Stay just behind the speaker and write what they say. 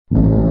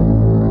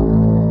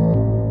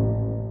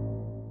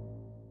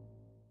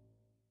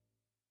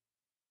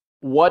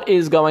What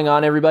is going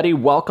on, everybody?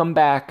 Welcome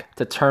back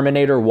to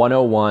Terminator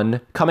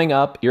 101. Coming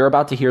up, you're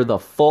about to hear the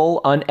full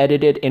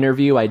unedited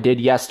interview I did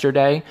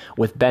yesterday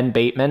with Ben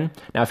Bateman.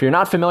 Now, if you're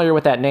not familiar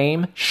with that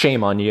name,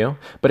 shame on you.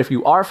 But if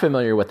you are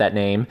familiar with that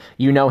name,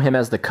 you know him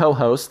as the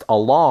co-host,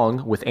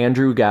 along with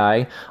Andrew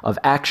Guy, of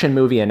Action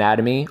Movie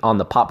Anatomy on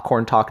the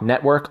Popcorn Talk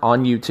Network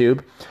on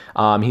YouTube.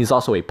 He's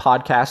also a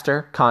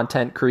podcaster,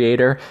 content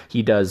creator.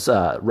 He does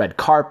red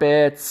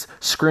carpets,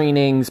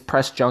 screenings,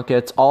 press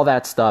junkets, all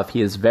that stuff.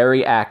 He is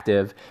very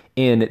active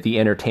in the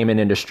entertainment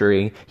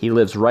industry. He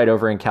lives right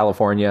over in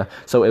California.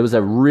 So it was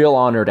a real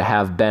honor to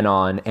have Ben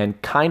on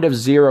and kind of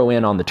zero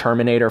in on the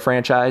Terminator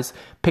franchise,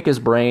 pick his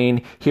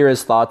brain, hear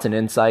his thoughts and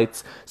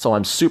insights. So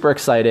I'm super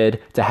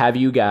excited to have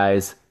you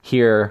guys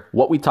hear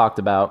what we talked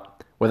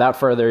about. Without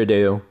further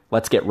ado,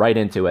 let's get right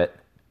into it.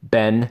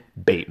 Ben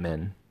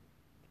Bateman.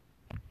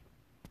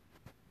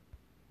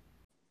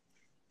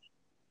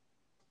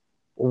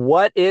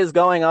 What is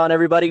going on,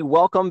 everybody?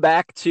 Welcome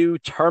back to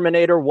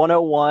Terminator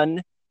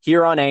 101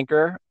 here on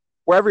Anchor.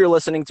 Wherever you're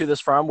listening to this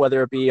from,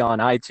 whether it be on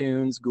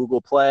iTunes, Google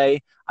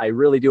Play, I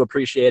really do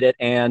appreciate it.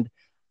 And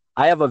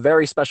I have a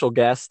very special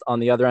guest on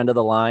the other end of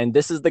the line.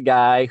 This is the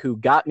guy who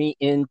got me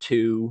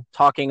into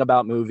talking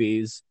about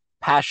movies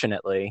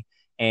passionately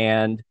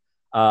and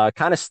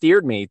kind of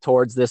steered me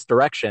towards this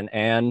direction.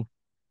 And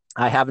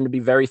I happen to be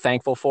very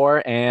thankful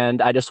for. And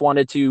I just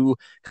wanted to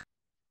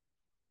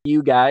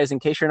you guys, in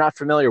case you're not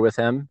familiar with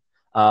him,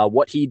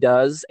 what he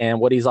does and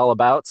what he's all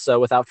about. So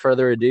without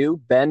further ado,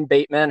 Ben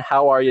Bateman,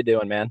 how are you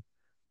doing, man?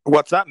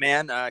 What's up,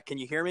 man? Can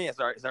you hear me? Is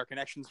our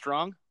connection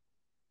strong?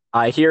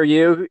 I hear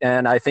you,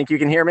 and I think you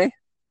can hear me.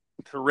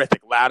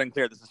 Terrific, loud and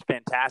clear. This is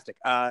fantastic.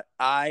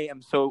 I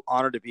am so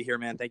honored to be here,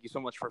 man. Thank you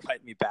so much for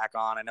inviting me back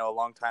on. I know a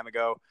long time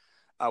ago,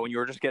 when you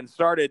were just getting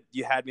started,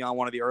 you had me on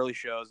one of the early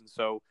shows, and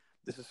so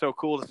this is so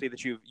cool to see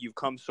that you've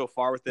come so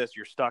far with this.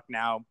 You're stuck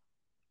now,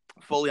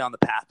 fully on the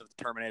path of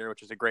the Terminator,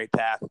 which is a great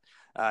path.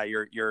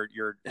 You're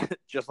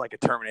just like a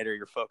Terminator.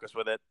 You're focused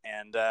with it,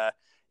 and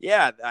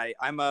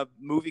I'm a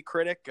movie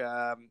critic,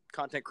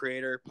 content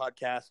creator,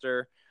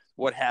 podcaster,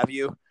 what have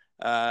you.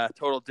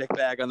 Total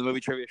dickbag on the Movie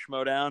Trivia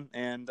Schmodown,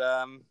 and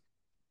I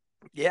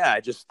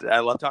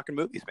love talking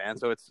movies, man.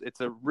 So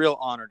it's a real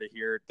honor to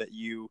hear that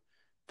you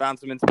found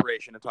some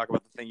inspiration to talk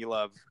about the thing you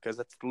love, because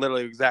that's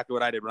literally exactly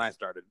what I did when I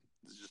started.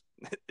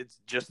 It's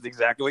just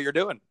exactly what you're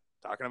doing,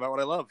 talking about what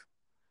I love.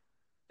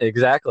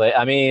 Exactly.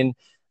 I mean,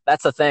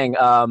 that's the thing.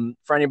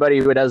 For anybody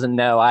who doesn't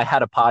know, I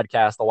had a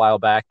podcast a while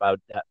back, but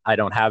I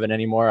don't have it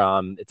anymore.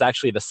 It's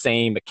actually the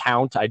same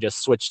account. I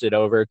just switched it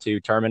over to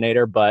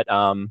Terminator, but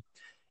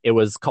it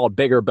was called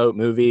Bigger Boat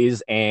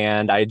Movies,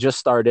 and I just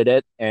started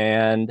it.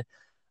 And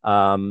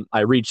I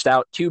reached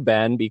out to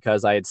Ben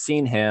because I had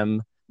seen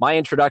him. My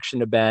introduction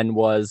to Ben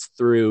was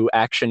through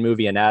Action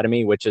Movie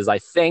Anatomy, which is, I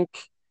think,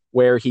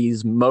 where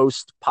he's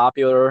most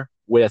popular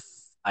with,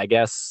 I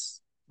guess,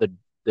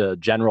 the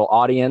general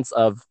audience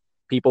of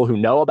people who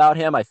know about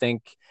him. I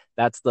think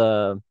that's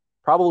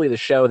probably the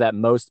show that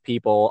most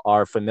people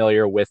are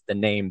familiar with the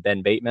name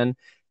Ben Bateman.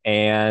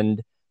 And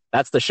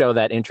that's the show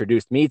that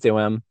introduced me to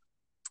him.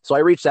 So I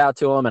reached out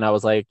to him and I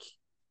was like,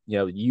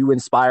 you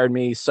inspired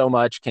me so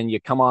much. Can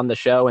you come on the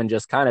show and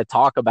just kind of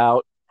talk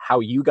about how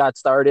you got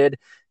started?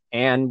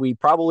 And we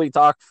probably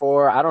talked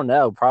for, I don't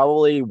know,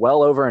 probably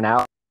well over an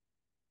hour.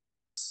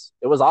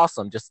 It was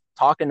awesome just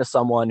talking to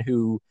someone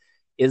who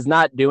is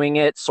not doing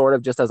it sort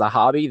of just as a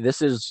hobby.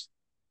 This is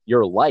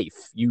your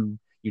life. You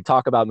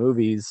talk about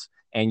movies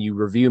and you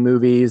review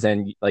movies,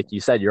 and like you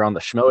said, you're on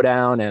the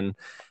Schmodown,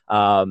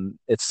 and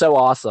it's so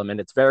awesome, and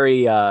it's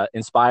very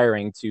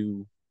inspiring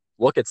to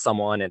look at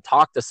someone and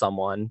talk to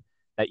someone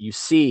that you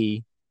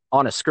see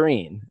on a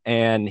screen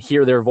and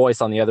hear their voice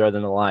on the other end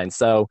of the line.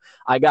 So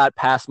I got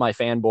past my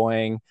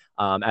fanboying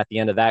at the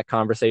end of that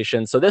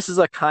conversation. So this is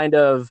a kind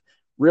of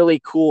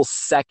really cool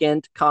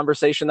second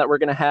conversation that we're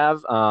going to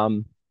have.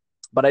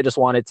 But I just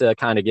wanted to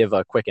kind of give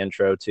a quick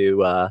intro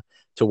to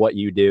what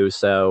you do.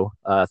 So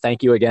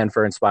thank you again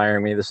for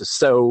inspiring me. This is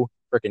so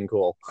freaking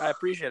cool. I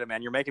appreciate it,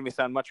 man. You're making me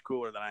sound much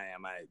cooler than I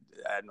am.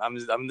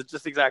 I'm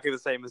just exactly the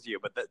same as you,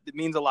 but it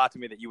means a lot to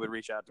me that you would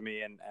reach out to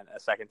me and a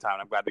second time.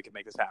 I'm glad we could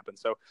make this happen.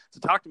 So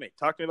talk to me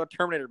about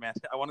Terminator, man.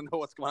 I want to know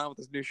what's going on with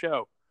this new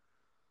show.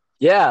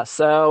 Yeah.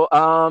 So,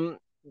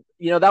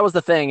 that was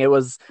the thing. It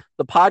was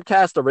the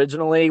podcast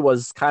originally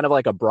was kind of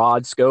like a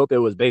broad scope. It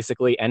was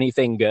basically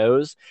anything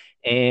goes.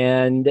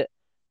 And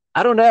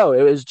I don't know.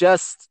 It was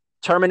just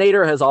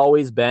Terminator has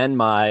always been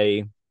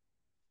my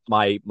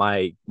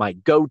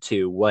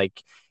go-to.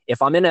 Like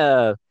if I'm in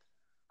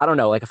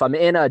if I'm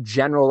in a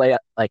general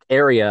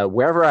area,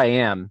 wherever I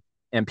am,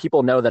 and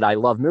people know that I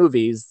love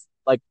movies,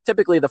 like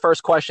typically the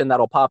first question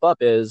that'll pop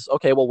up is,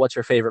 okay, well, what's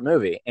your favorite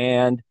movie?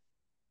 And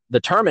The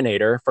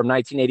Terminator from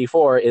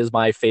 1984 is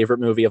my favorite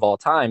movie of all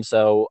time.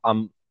 So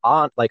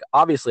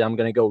obviously I'm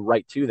going to go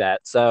right to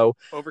that. So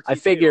I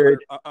figured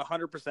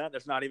 100%.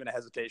 There's not even a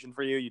hesitation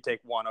for you. You take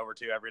 1 over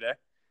 2 every day.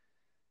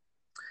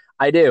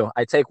 I do.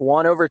 I take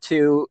 1 over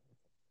 2.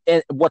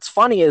 And what's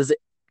funny is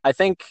I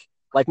think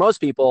like most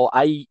people,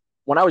 I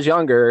when I was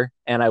younger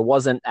and I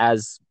wasn't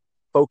as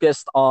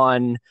focused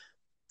on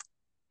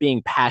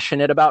being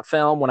passionate about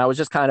film, when I was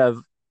just kind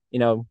of, you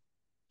know,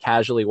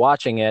 casually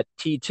watching it,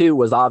 T2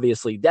 was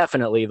obviously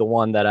definitely the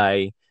one that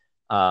I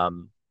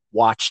um,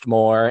 watched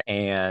more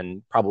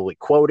and probably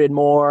quoted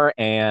more.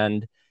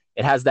 And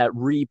it has that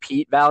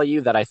repeat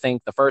value that I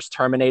think the first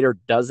Terminator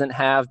doesn't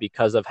have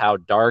because of how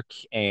dark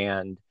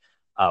and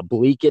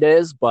bleak it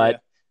is.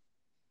 But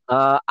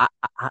Yeah.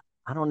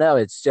 I don't know.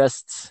 It's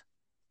just,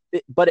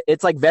 but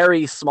it's like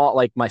very small.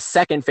 Like my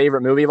second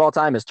favorite movie of all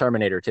time is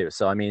Terminator 2.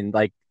 So I mean,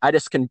 like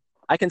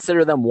I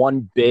consider them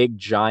one big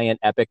giant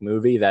epic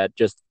movie that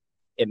just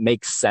it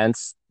makes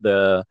sense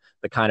the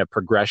kind of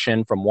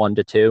progression from one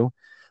to two.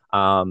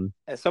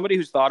 As somebody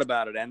who's thought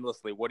about it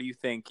endlessly, what do you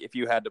think if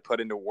you had to put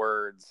into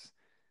words?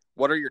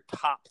 What are your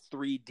top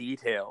three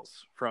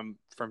details from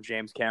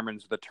James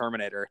Cameron's The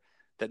Terminator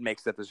that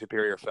makes it the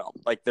superior film?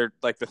 Like they're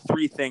like the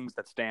three things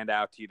that stand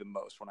out to you the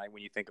most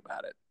when you think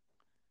about it.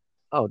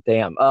 Oh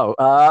damn.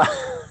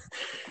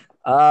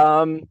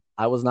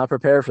 I was not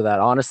prepared for that.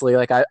 Honestly,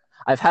 like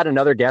I've had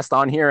another guest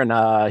on here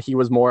and he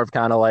was more of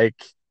kind of like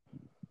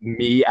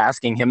me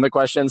asking him the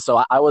question.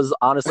 So I was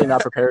honestly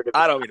not prepared to be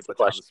I don't mean to asked the put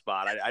you on the question.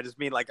 spot. I just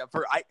mean like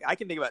I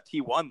can think about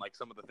T1 like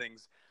some of the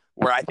things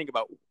where I think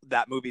about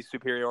that movie's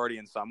superiority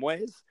in some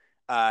ways.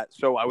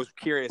 So I was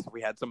curious if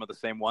we had some of the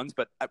same ones,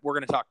 but we're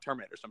going to talk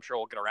Terminator, so I'm sure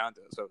we'll get around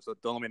to it. So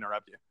don't let me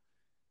interrupt you.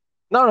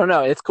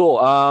 No, it's cool.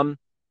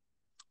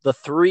 The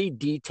three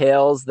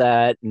details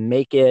that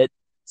make it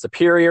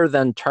superior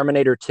than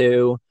Terminator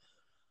 2.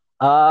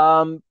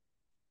 Um,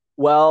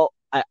 well,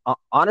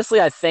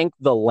 honestly, I think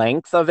the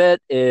length of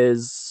it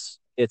is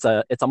it's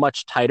a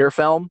much tighter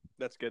film.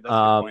 That's good. That's a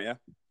good point. Um,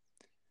 Yeah.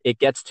 it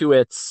gets to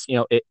its,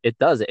 it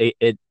does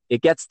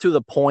it gets to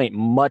the point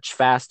much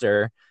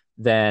faster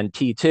than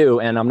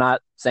T2, and I'm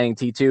not saying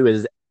T2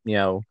 is, you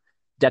know,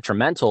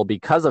 detrimental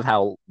because of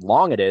how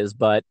long it is,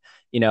 but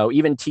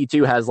even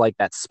T2 has like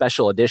that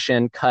special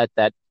edition cut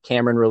that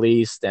Cameron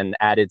released and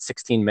added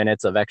 16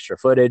 minutes of extra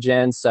footage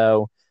in.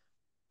 So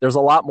there's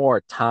a lot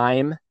more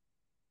time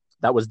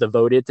that was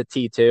devoted to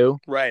T2,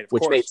 Right. Of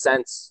which made course.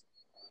 sense.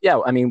 Yeah,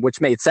 I mean,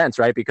 which made sense,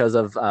 right? Because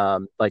of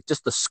like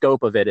just the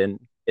scope of it and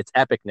its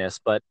epicness.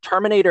 But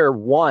Terminator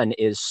 1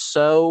 is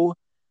so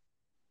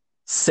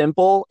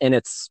simple in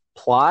its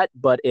plot,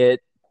 but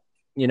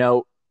you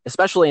know,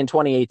 especially in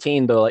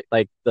 2018,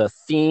 like the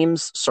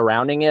themes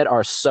surrounding it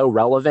are so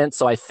relevant.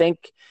 So I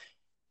think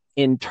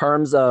in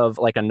terms of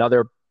like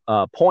another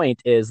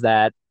point is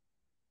that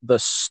the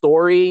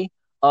story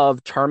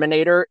of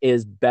Terminator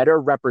is better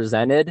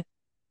represented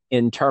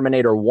in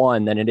Terminator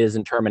 1 than it is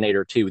in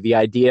Terminator 2. The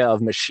idea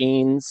of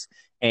machines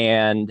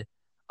and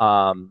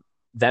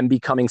them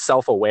becoming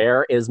self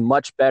aware is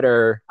much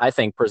better, I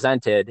think,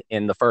 presented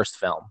in the first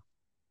film.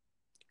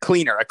 A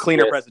cleaner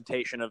With,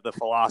 presentation of the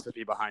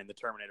philosophy behind the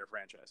Terminator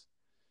franchise.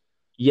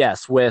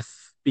 yes, with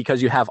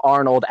because you have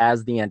Arnold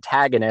as the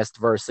antagonist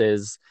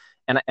versus,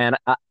 and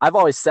I've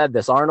always said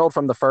this, Arnold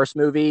from the first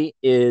movie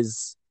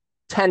is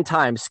 10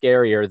 times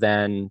scarier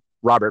than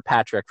Robert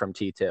Patrick from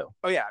T2.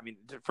 Oh yeah, I mean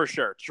for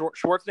sure.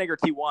 Schwarzenegger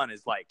T1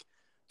 is like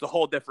it's a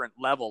whole different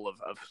level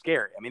of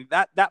scary. I mean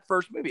that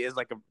first movie is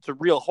like it's a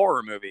real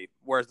horror movie,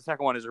 whereas the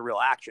second one is a real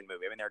action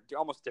movie. I mean they're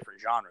almost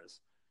different genres.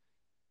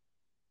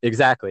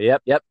 Exactly.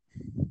 Yep.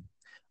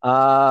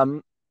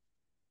 Um,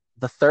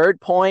 the third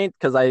point,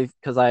 I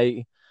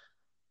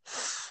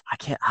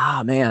can't.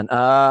 Ah, man.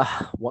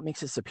 What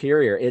makes it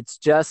superior? It's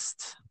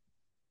just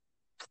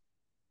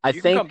I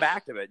You can come think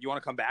back to it. You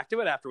want to come back to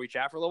it after we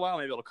chat for a little while?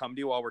 Maybe it'll come to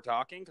you while we're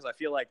talking because I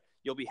feel like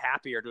you'll be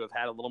happier to have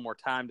had a little more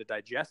time to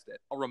digest it.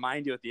 I'll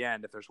remind you at the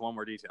end if there's one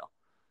more detail.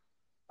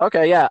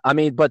 okay. Yeah. I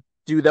mean, but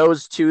do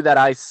those two that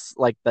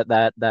like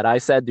that I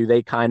said, do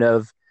they kind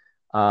of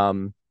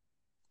um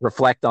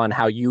reflect on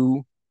how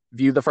you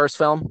view the first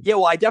film? Yeah,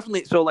 well, I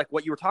definitely so like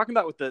what you were talking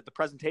about with the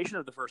presentation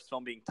of the first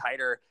film being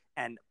tighter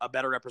and a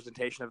better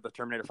representation of the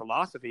Terminator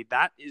philosophy.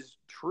 That is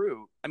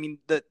true. I mean,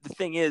 the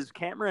thing is,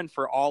 Cameron,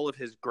 for all of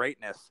his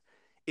greatness,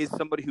 is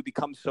somebody who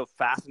becomes so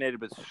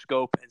fascinated with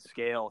scope and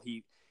scale.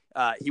 He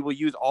will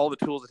use all the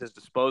tools at his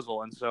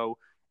disposal, and so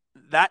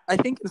that I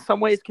think in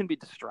some ways can be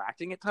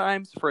distracting at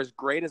times. For as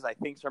great as I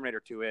think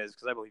Terminator 2 is,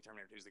 because I believe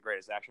Terminator 2 is the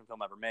greatest action film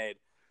ever made,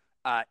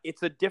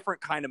 it's a different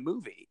kind of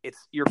movie.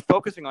 It's you're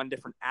focusing on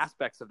different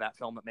aspects of that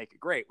film that make it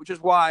great, which is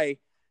why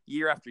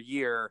year after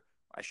year,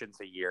 I shouldn't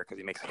say year because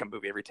he makes like a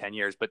movie every 10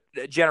 years, but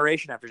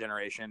generation after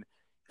generation,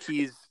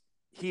 he's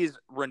he's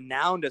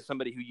renowned as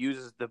somebody who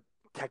uses the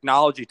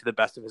technology to the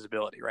best of his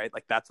ability, right?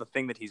 Like that's the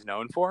thing that he's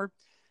known for.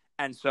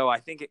 And so I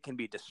think it can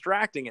be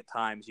distracting at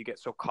times. You get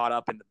so caught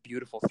up in the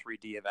beautiful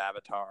 3D of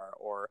Avatar,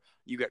 or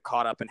you get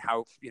caught up in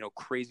how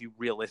crazy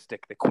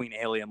realistic the Queen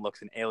Alien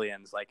looks in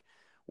Aliens. Like,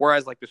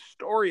 whereas like the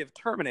story of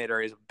Terminator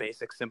is a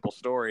basic, simple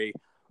story,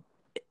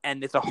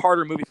 and it's a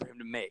harder movie for him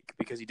to make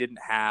because he didn't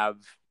have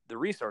the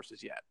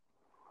resources yet.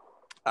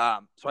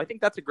 So I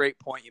think that's a great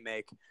point you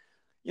make.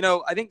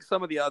 I think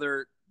some of the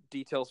other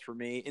details for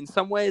me, in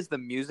some ways, the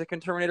music in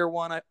Terminator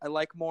 1 I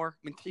like more.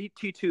 I mean,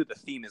 T2, the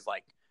theme is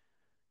like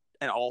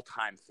an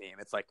all-time theme.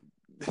 It's like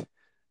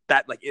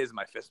that like is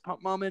my fist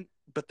pump moment.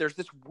 But there's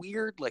this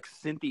weird like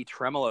synthy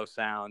tremolo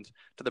sound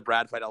to the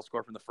Brad Fiedel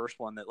score from the first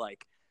one that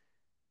like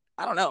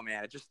I don't know,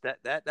 man. It just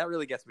that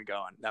really gets me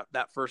going.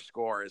 That first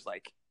score is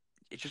like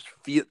it just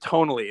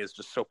tonally is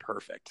just so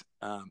perfect.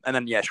 And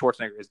then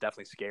Schwarzenegger is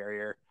definitely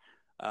scarier.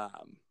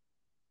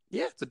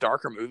 It's a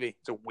darker movie.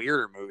 It's a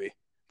weirder movie.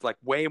 It's like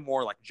way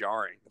more like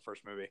jarring, the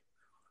first movie.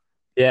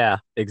 Yeah,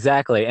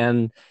 exactly.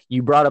 And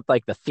you brought up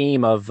like the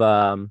theme of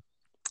Brad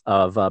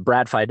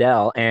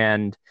Fiedel,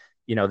 and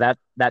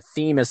that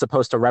theme is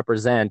supposed to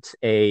represent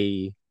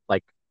a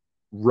like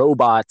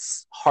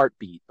robot's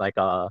heartbeat, like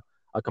a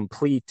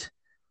complete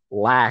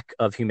lack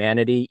of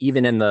humanity.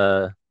 Even in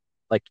the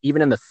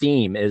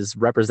theme is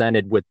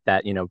represented with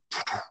that.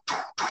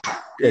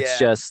 It's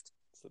just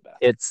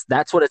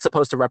that's what it's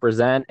supposed to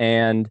represent.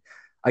 And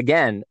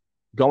again,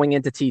 going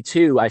into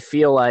T2, I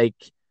feel like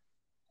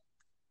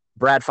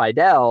Brad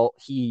Fiedel,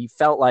 he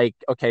felt like,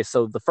 okay,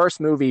 so the first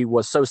movie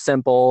was so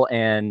simple,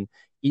 and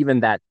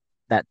even that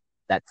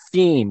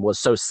theme was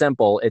so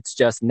simple. It's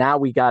just now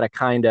we got to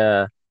kind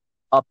of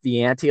up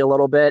the ante a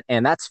little bit,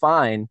 and that's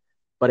fine.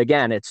 But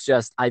again, it's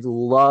just I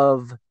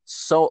adore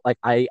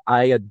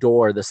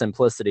the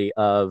simplicity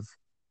of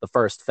the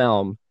first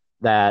film.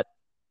 That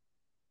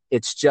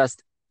it's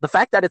just the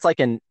fact that it's like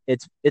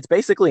it's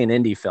basically an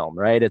indie film,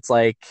 right? It's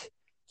like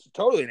it's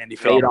totally an indie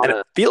film, and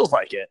it feels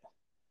like it.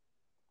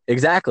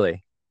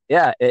 Exactly.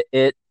 Yeah,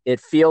 it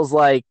feels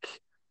like,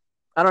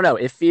 I don't know,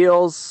 it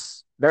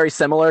feels very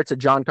similar to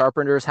John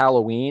Carpenter's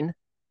Halloween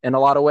in a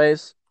lot of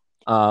ways.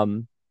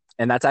 And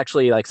that's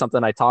actually like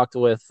something I talked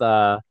with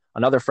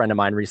another friend of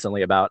mine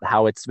recently about,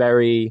 how it's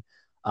very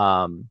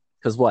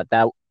because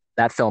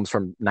that film's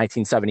from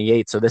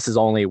 1978, so this is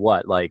only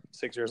like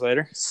 6 years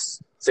later.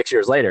 6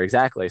 years later,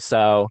 exactly.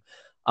 So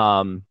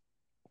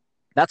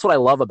that's what I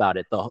love about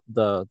it,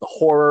 the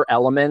horror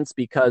elements,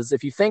 because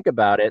if you think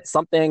about it,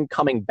 something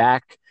coming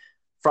back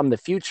from the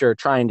future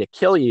trying to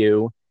kill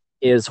you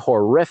is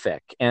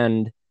horrific.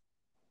 And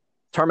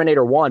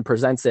Terminator 1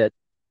 presents it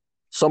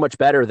so much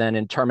better than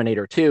in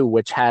Terminator 2,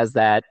 which has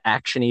that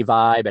action-y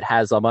vibe. It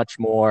has a much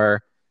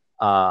more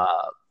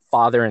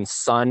father and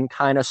son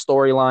kind of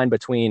storyline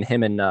between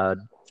him and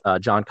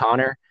John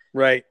Connor.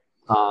 Right.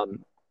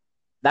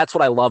 That's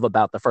what I love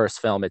about the first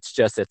film. It's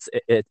just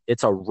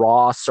it's a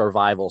raw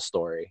survival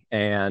story,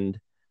 and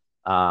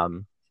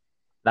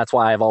that's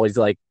why I've always,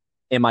 like,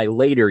 in my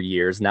later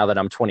years, now that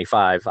I'm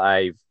 25,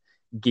 I've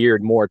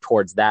geared more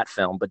towards that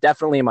film. But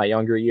definitely in my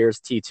younger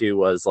years, T2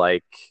 was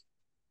like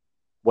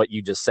what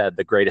you just said,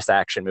 the greatest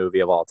action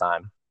movie of all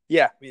time.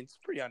 Yeah, I mean, it's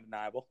pretty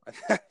undeniable,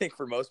 I think,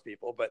 for most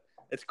people. But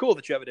it's cool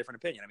that you have a different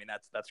opinion. I mean,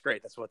 that's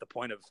great. That's what the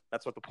point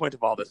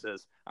of all this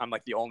is. I'm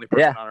like the only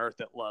person on earth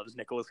that loves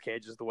Nicolas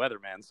Cage as the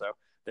Weatherman. So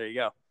there you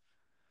go.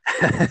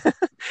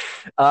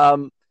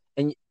 And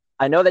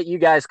I know that you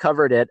guys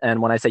covered it,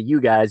 and when I say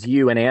you guys,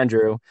 you and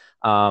Andrew,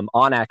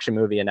 on Action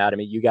Movie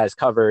Anatomy, you guys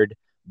covered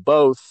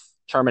both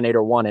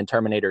Terminator 1 and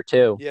Terminator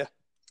 2. Yeah.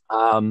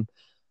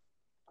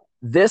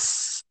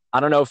 This, I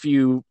don't know if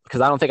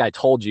because I don't think I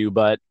told you,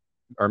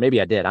 or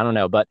maybe I did, I don't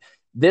know, but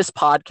this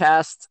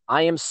podcast,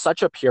 I am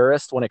such a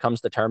purist when it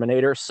comes to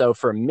Terminator. So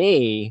for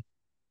me,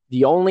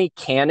 the only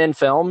canon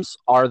films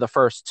are the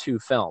first two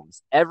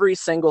films. Every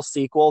single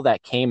sequel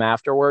that came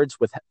afterwards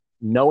with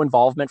no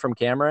involvement from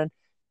Cameron,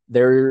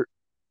 they're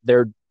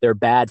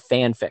bad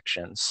fan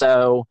fiction.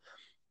 So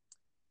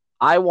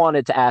I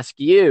wanted to ask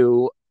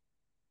you,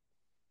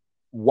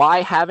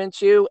 why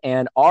haven't you,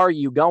 and are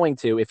you going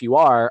to, if you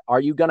are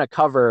you going to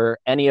cover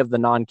any of the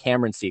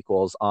non-Cameron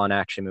sequels on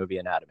Action Movie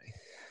Anatomy?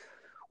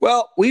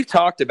 Well, we've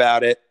talked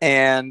about it,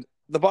 and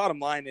the bottom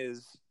line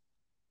is,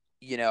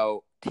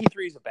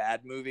 T3 is a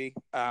bad movie.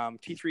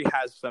 T3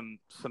 has some.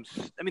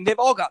 I mean, they've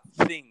all got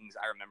things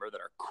I remember that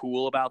are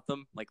cool about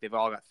them. Like, they've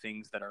all got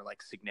things that are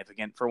like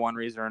significant for one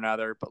reason or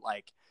another. But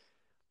like,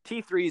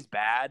 T3 is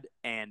bad,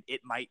 and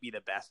it might be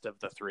the best of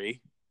the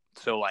three.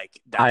 So like,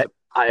 that's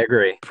I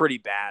agree. Pretty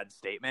bad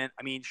statement.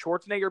 I mean,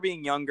 Schwarzenegger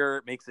being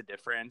younger makes a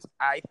difference.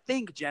 I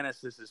think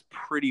Genesis is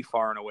pretty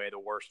far and away the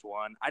worst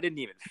one. I didn't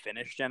even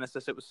finish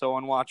Genesis. It was so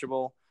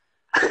unwatchable.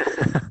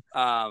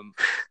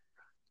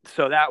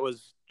 So that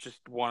was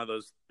just one of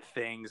those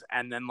things.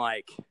 And then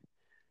like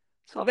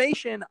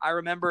Salvation, I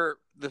remember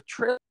the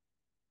trailer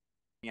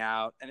coming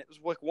out, and it was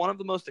like one of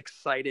the most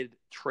excited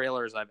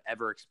trailers I've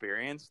ever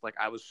experienced. Like,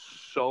 I was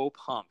so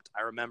pumped.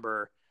 I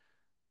remember,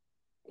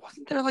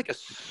 wasn't there like a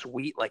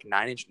sweet like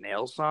Nine Inch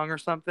Nails song or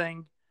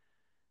something?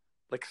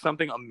 Like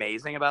something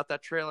amazing about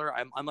that trailer.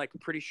 I'm like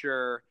pretty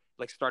sure,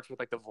 like, starts with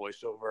like the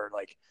voiceover,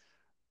 like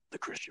the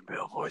Christian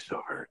Bale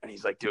voiceover, and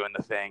he's like doing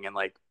the thing, and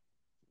like,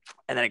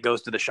 and then it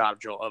goes to the shot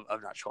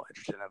of not Joel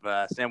Edgerton,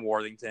 of Sam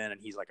Worthington,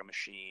 and he's like a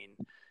machine.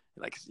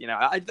 Like,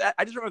 I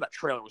just remember that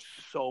trailer was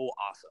so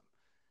awesome.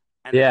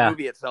 And the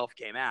movie itself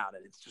came out,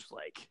 and it's just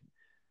like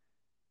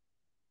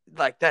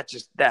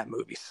that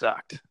movie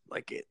sucked.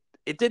 Like,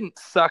 it didn't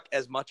suck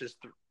as much as,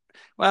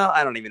 well,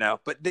 I don't even know.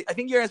 But the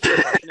answer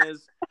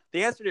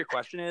to your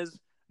question is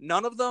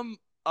none of them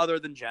other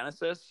than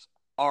Genesis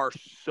are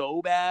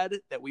so bad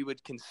that we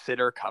would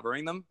consider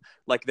covering them.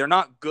 Like they're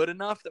not good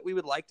enough that we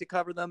would like to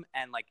cover them,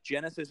 and like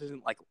Genesis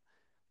isn't like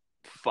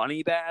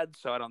funny bad,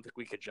 so I don't think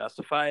we could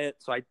justify it.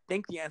 So I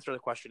think the answer to the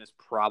question is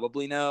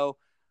probably no.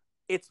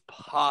 It's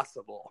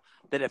possible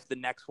that if the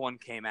next one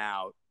came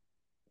out,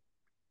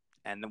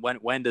 and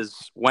when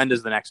does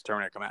the next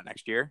Terminator come out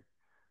next year?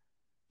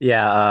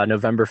 Yeah,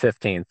 November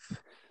 15th.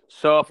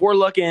 So if we're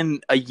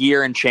looking a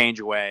year and change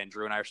away, and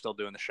Drew and I are still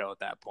doing the show at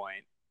that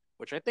point,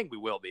 which I think we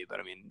will be,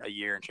 but I mean, a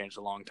year and change is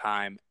a long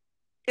time.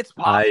 It's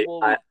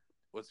possible.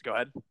 Let's go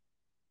ahead.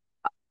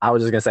 I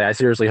was just gonna say, I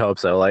seriously hope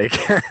so. Like,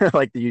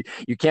 like you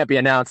can't be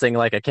announcing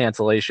like a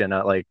cancellation.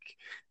 Like,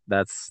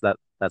 that's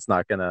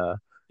not gonna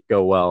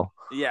go well.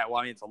 Yeah, well,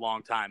 I mean, it's a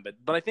long time,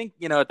 but I think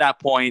at that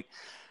point,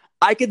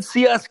 I could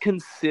see us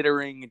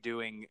considering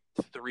doing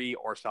 3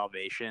 or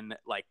Salvation,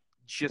 like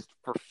just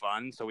for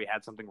fun, so we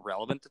had something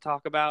relevant to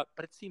talk about.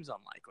 But it seems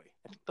unlikely.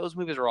 I think those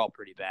movies are all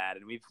pretty bad,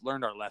 and we've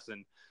learned our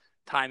lesson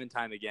time and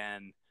time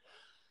again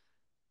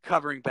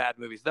covering bad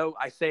movies. Though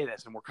I say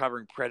this, and we're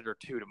covering Predator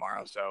 2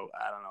 tomorrow, so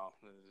I don't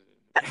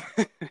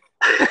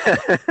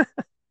know.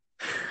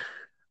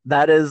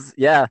 That is,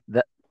 yeah.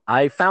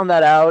 I found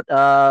that out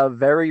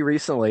very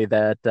recently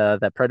that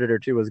Predator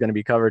 2 was going to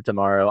be covered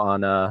tomorrow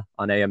on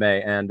AMA,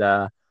 and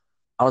I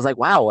was like,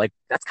 wow, like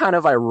that's kind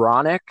of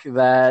ironic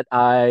that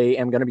I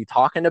am going to be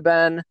talking to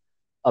Ben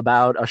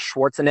about a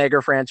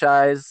Schwarzenegger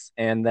franchise,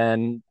 and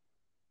then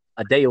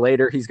a day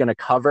later he's going to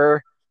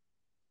cover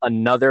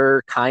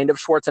another kind of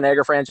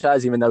Schwarzenegger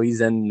franchise, even though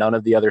he's in none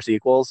of the other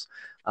sequels.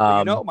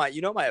 Well,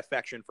 my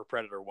affection for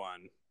Predator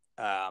 1,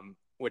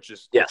 which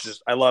is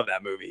I love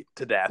that movie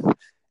to death.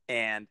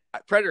 And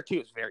Predator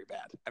 2 is very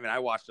bad. I mean, I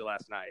watched it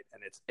last night,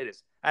 and it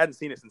is. I hadn't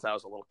seen it since I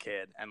was a little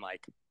kid, and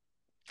like,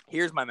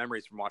 here's my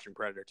memories from watching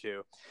Predator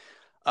 2.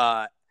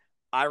 I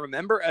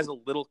remember as a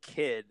little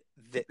kid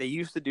that they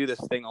used to do this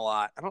thing a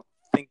lot. I don't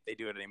think they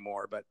do it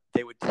anymore, but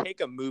they would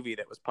take a movie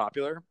that was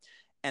popular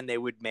and they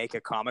would make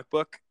a comic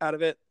book out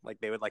of it.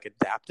 Like they would like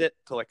adapt it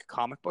to like a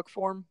comic book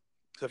form.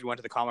 So if you went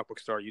to the comic book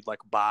store, you'd like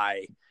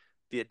buy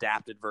the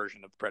adapted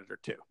version of Predator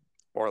 2,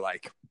 or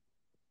like,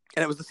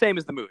 and it was the same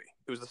as the movie.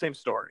 It was the same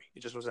story.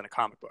 It just was in a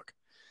comic book.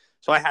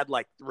 So I had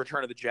like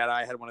Return of the Jedi.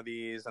 I had one of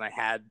these, and I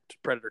had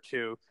Predator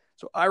 2.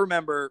 So I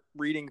remember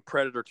reading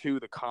Predator 2,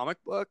 the comic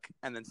book,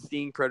 and then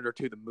seeing Predator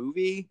 2, the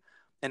movie,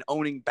 and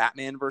owning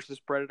Batman versus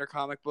Predator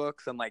comic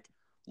books, and like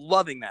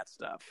loving that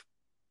stuff.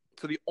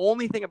 So the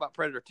only thing about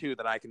Predator 2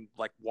 that I can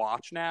like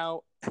watch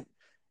now,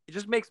 it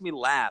just makes me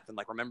laugh and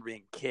like remember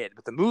being a kid.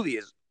 But the movie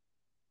is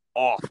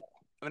awful.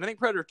 I mean, I think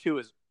Predator 2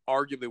 is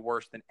arguably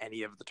worse than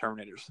any of the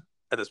Terminators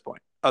at this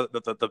point.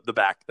 The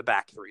back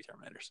 3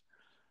 Terminators.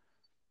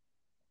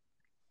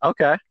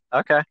 Okay.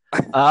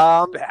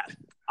 Bad.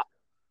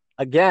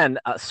 Again,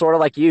 sort of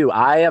like you,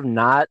 I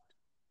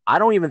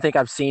don't even think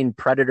I've seen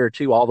Predator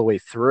 2 all the way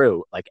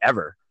through, like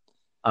ever.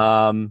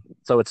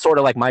 So it's sort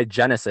of like my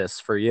genesis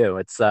for you.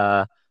 It's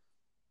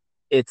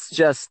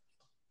just,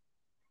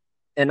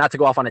 and not to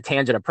go off on a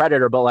tangent of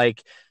Predator, but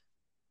like,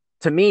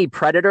 to me,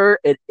 Predator,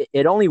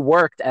 it only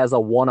worked as a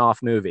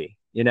one-off movie.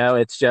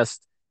 It's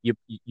just, you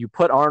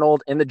put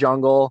Arnold in the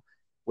jungle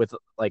with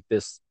like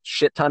this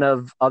shit ton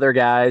of other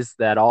guys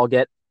that all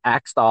get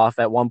axed off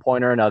at one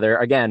point or another.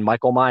 Again,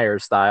 Michael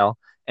Myers style.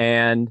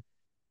 And,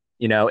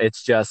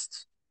 it's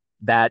just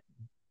that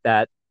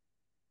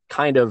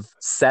kind of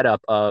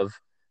setup of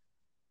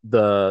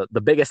the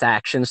biggest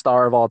action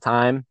star of all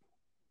time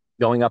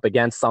going up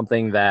against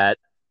something that,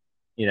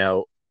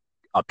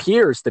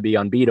 appears to be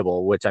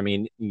unbeatable, which, I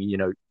mean,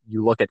 you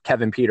look at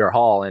Kevin Peter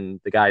Hall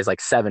and the guy's like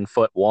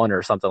 7'1"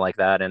 or something like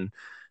that. And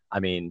I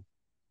mean,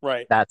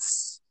 right.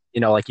 That's,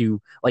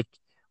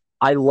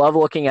 I love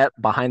looking at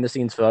behind the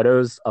scenes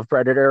photos of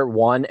Predator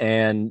 1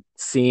 and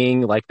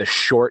seeing like the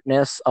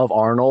shortness of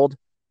Arnold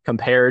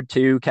compared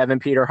to Kevin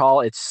Peter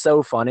Hall. It's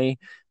so funny,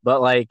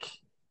 but like,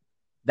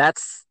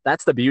 that's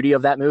the beauty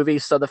of that movie.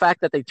 So the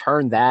fact that they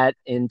turned that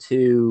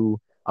into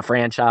a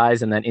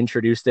franchise and then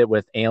introduced it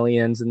with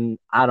aliens, and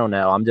I don't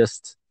know,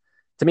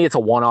 to me, it's a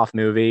one-off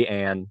movie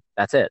and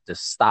that's it.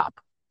 Just stop.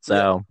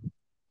 So,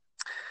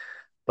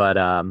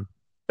 yeah.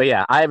 But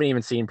yeah, I haven't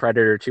even seen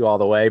Predator 2 all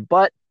the way,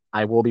 but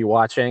I will be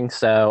watching.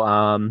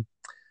 So,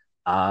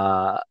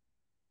 have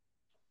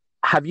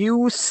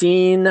you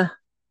seen,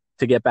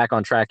 to get back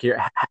on track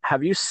here,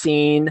 have you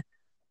seen,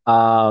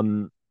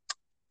 Terminator,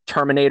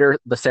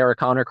 the Sarah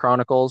Connor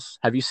Chronicles?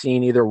 Have you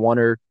seen either 1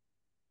 or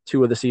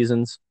 2 of the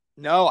seasons?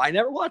 No, I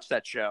never watched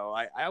that show.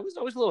 I was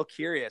always a little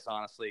curious,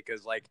 honestly,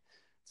 because like it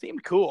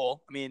seemed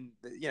cool. I mean,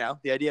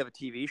 the idea of a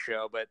TV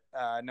show, but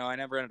no, I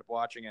never ended up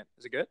watching it.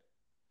 Is it good?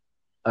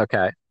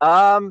 Okay.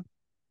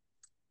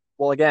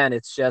 Well, again,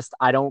 it's just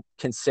I don't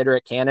consider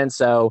it canon,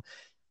 so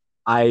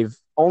I've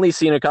only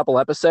seen a couple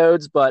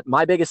episodes. But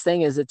my biggest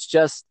thing is it's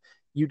just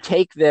you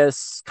take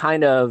this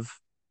kind of,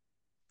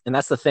 and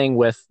that's the thing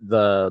with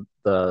the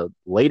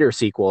later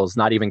sequels,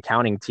 not even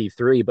counting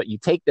T3, but you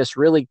take this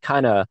really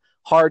kind of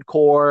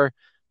hardcore,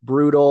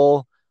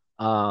 brutal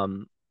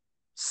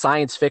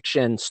science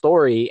fiction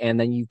story, and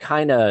then you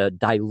kind of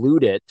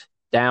dilute it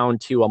down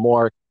to a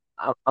more,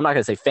 I'm not going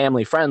to say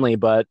family friendly,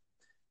 but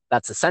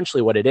that's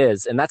essentially what it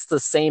is. And that's the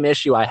same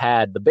issue I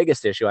had, the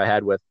biggest issue I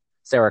had with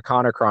Sarah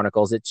Connor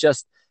Chronicles. It's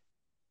just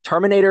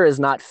Terminator is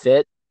not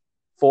fit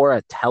for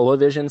a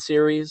television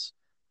series,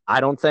 I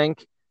don't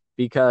think,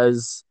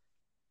 because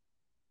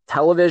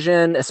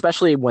television,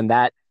 especially when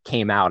that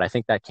came out, I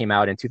think that came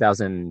out in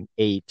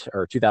 2008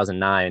 or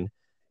 2009.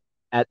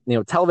 At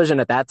television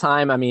at that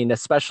time, I mean,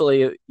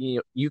 especially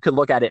you could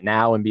look at it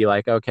now and be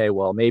like, okay,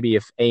 well, maybe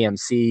if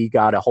AMC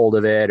got a hold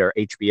of it or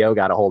HBO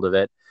got a hold of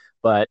it,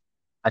 but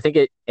I think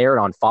it aired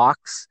on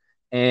Fox,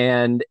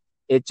 and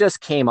it just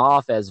came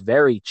off as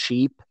very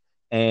cheap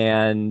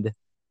and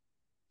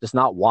just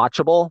not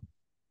watchable.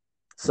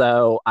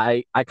 So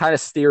I kind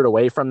of steered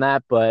away from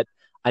that, but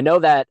I know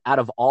that out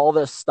of all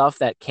the stuff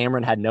that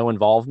Cameron had no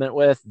involvement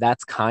with,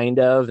 that's kind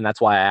of, and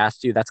that's why I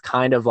asked you, that's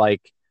kind of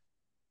like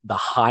the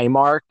high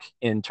mark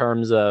in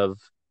terms of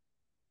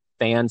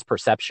fans'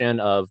 perception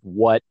of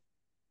what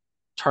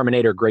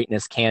Terminator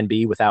greatness can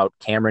be without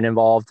Cameron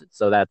involved.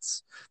 So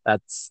that's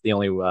the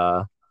only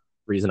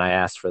reason I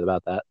asked for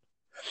about that.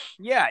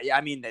 Yeah.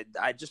 I mean,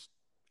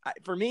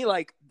 for me,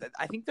 like,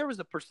 I think there was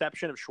a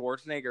perception of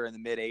Schwarzenegger in the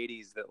mid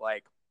 '80s that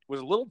like was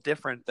a little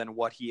different than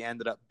what he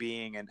ended up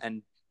being,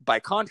 and by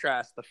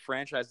contrast, the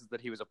franchises that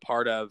he was a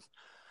part of,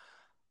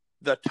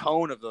 the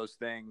tone of those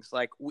things,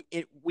 like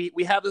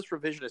we have this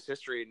revisionist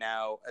history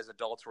now as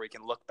adults where we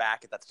can look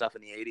back at that stuff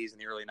in the '80s and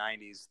the early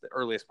 '90s, the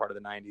earliest part of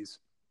the '90s,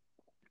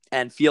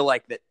 and feel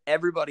like that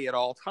everybody at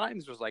all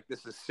times was like,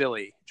 this is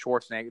silly.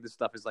 Schwarzenegger, this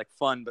stuff is like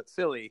fun but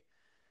silly.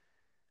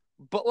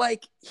 But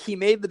like he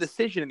made the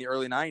decision in the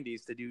early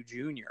 '90s to do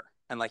Junior,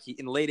 and like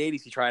in the late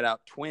 '80s he tried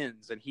out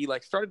Twins, and he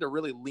like started to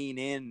really lean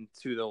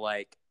into the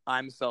like,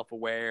 I'm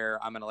self-aware,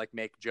 I'm gonna like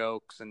make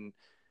jokes. And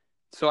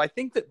so I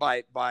think that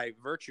by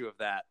virtue of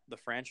that, the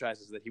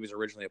franchises that he was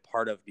originally a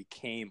part of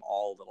became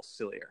all a little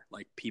sillier.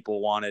 Like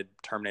people wanted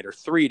Terminator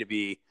 3 to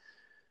be,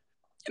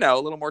 a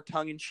little more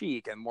tongue in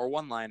cheek and more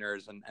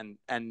one-liners,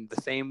 and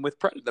the same with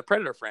the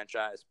Predator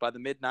franchise. By the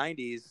mid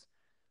 '90s,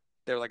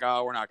 they're like,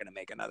 oh, we're not going to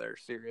make another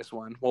serious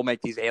one. We'll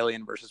make these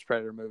Alien versus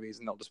Predator movies,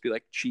 and they'll just be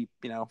like cheap,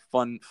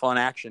 fun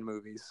action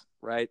movies,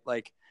 right?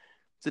 Like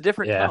it's a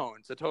different Yeah. tone.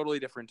 It's a totally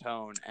different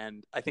tone,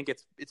 and I think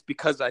it's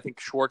because I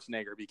think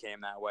Schwarzenegger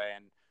became that way,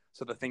 and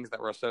so the things that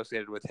were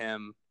associated with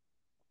him,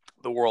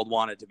 the world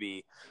wanted to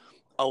be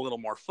a little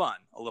more fun,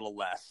 a little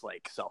less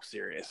like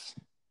self-serious.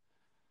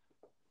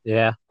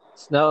 Yeah.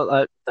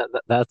 No,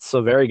 that's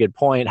a very good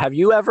point. Have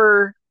you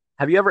ever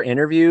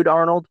interviewed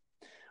Arnold?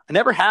 I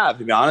never have,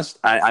 to be honest.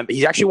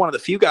 He's actually one of the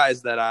few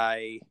guys that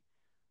I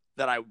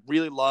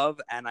really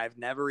love, and I've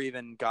never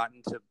even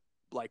gotten to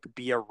like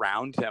be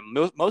around him.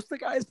 Most of the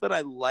guys that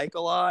I like a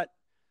lot,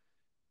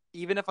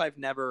 even if I've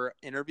never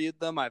interviewed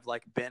them, I've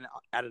like been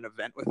at an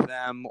event with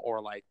them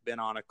or like been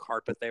on a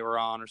carpet they were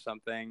on or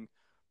something.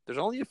 There's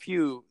only a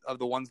few of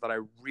the ones that I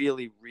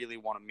really, really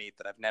want to meet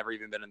that I've never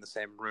even been in the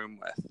same room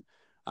with.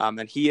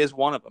 And he is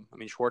one of them. I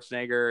mean,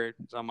 Schwarzenegger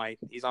is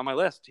he's on my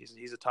list.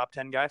 He's a top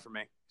 10 guy for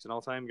me. He's an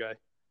all-time guy.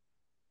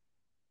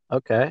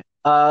 Okay.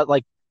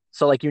 Like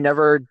you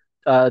never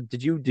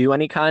did you do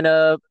any kind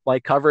of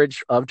like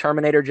coverage of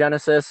Terminator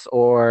Genesis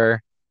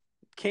or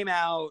Came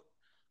out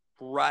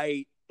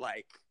right,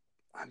 like,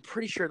 I'm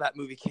pretty sure that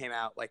movie came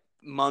out like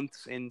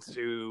months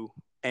into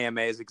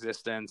AMA's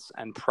existence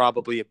and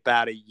probably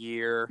about a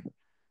year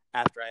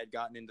after I had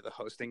gotten into the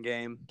hosting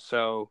game.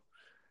 So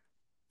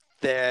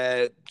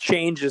the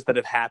changes that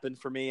have happened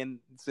for me and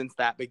since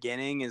that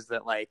beginning is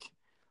that like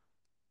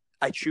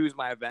I choose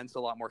my events a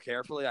lot more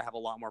carefully. I have a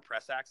lot more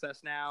press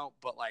access now,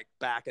 but like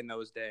back in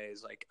those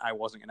days, like I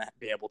wasn't going to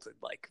be able to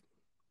like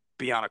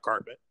be on a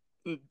carpet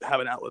and have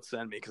an outlet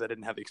send me because I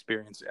didn't have the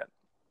experience yet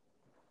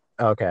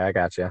okay, I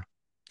gotcha.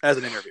 as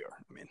an interviewer.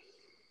 I mean,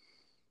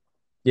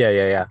 Yeah,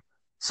 yeah, yeah.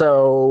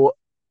 So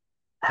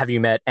have you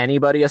met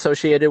anybody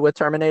associated with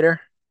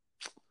Terminator?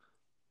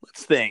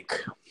 let's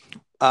think.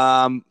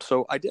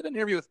 So I did an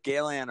interview with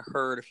Galen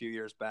Hurd a few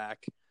years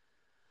back.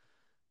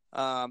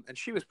 And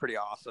she was pretty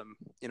awesome.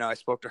 I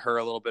spoke to her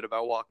a little bit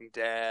about Walking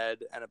Dead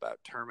and about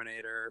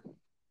Terminator.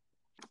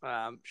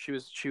 She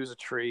was a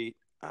treat.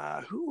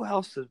 Who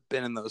else has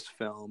been in those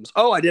films?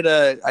 Oh,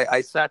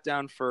 I sat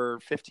down for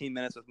 15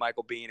 minutes with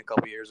Michael Biehn a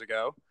couple years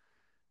ago.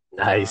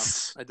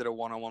 Nice. I did a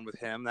one-on-one with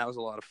him. That was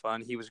a lot of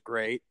fun. He was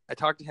great. I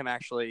talked to him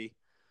actually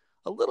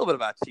a little bit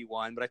about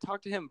T1, but I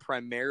talked to him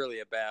primarily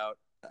about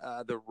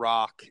The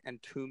Rock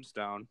and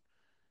Tombstone.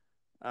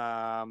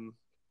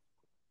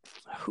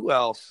 Who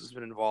else has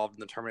been involved in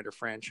the Terminator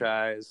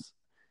franchise?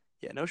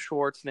 Yeah, no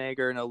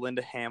Schwarzenegger, no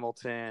Linda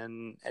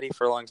Hamilton. Eddie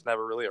Furlong's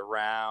never really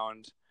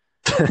around.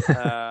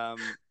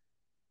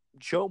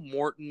 Joe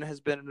Morton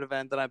has been at an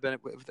event that I've been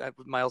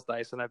with Miles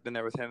Dyson. I've been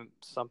there with him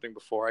something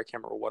before. I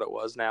can't remember what it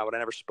was now, but I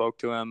never spoke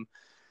to him.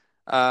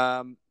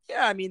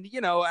 Yeah, I mean,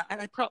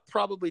 I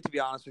probably, to be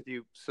honest with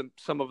you,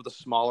 some of the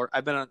smaller.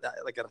 I've been on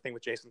like a thing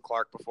with Jason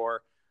Clark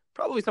before.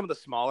 Probably some of the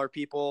smaller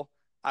people,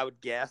 I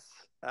would guess.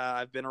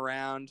 I've been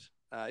around.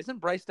 Isn't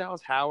Bryce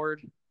Dallas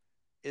Howard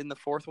in the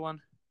fourth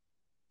one?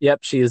 Yep,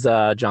 she's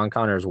John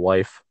Connor's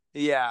wife.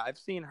 Yeah, I've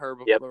seen her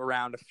Yep.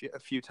 around a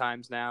few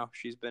times now.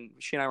 She and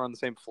I were on the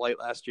same flight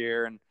last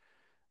year, and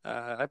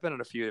I've been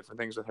in a few different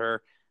things with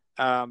her.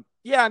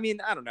 Yeah, I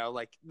mean, I don't know,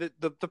 like the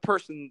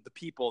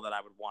people that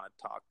I would want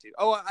to talk to.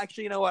 Oh,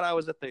 actually, you know what? I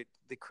was at the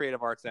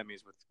Creative Arts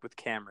Emmys with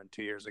Cameron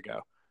 2 years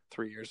ago,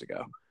 3 years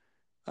ago.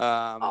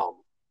 Um, Um,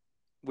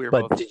 we were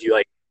but both. did you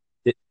like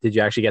did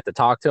you actually get to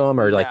talk to him,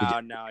 or like did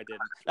you? No, no, I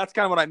didn't. That's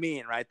kind of what I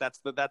mean, right? That's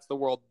the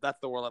world. That's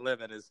the world I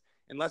live in. Is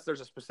unless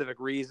there's a specific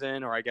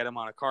reason or I get him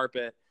on a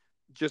carpet,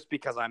 just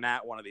because I'm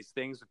at one of these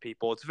things with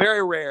people, it's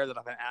very rare that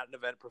if I'm at an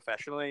event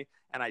professionally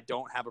and I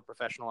don't have a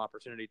professional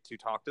opportunity to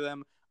talk to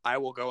them, I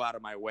will go out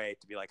of my way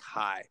to be like,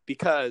 hi,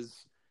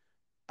 because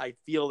I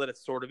feel that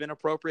it's sort of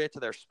inappropriate to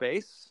their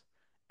space.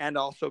 And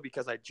also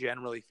because I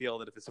generally feel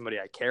that if it's somebody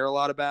I care a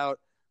lot about,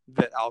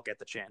 that I'll get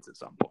the chance at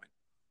some point.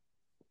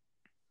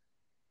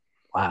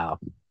 Wow,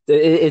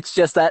 it's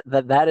just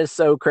that is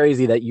so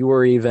crazy that you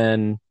were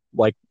even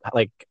like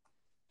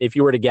if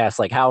you were to guess,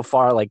 like how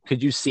far, like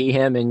could you see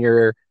him in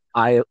your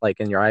eye, like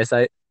in your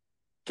eyesight?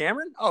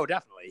 Cameron? Oh,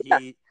 definitely.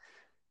 Yeah.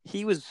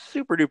 He was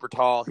super duper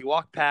tall. He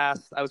walked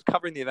past. I was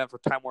covering the event for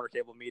Time Warner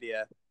Cable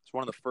Media. It's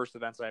one of the first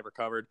events I ever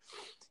covered.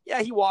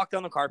 Yeah, he walked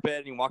on the carpet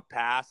and he walked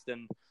past,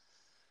 and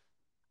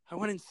I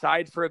went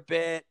inside for a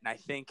bit.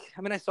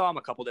 And I saw him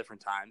a couple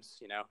different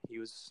times. He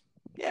was,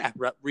 yeah,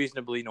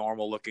 reasonably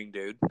normal looking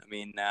dude. I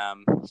mean,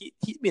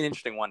 he'd be an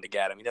interesting one to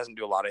get. I mean, he doesn't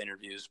do a lot of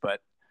interviews,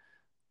 but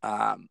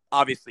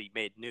obviously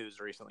made news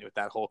recently with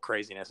that whole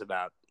craziness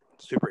about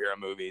superhero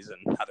movies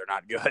and how they're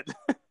not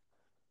good.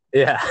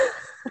 Yeah.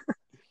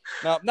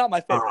 No, not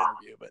my favorite Oh,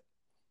 interview, but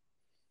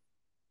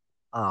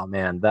oh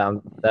man,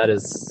 that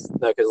is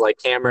because like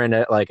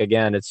Cameron, like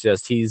again, it's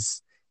just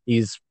he's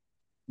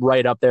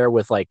right up there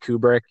with like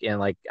Kubrick and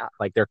like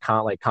they're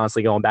like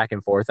constantly going back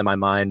and forth in my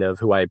mind of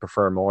who I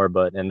prefer more,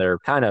 but and they're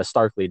kind of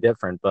starkly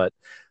different. But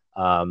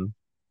um,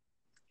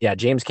 yeah,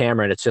 James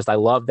Cameron, it's just I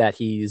love that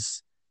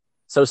he's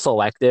so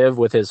selective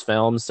with his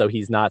films, so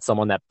he's not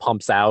someone that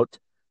pumps out,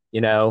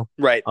 you know,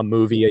 right. a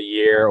movie a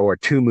year or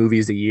two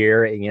movies a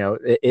year.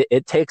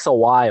 It takes a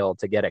while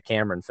to get a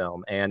Cameron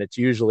film, and it's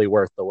usually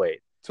worth the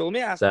wait. So let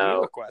me ask you a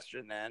So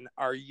question then.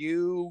 Are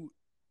you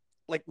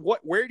like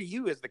where do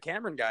you as the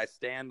Cameron guy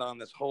stand on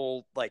this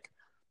whole like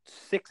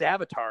six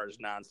avatars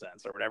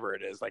nonsense or whatever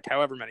it is, like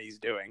however many he's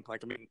doing?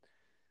 Like, I mean,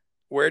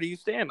 where do you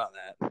stand on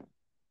that?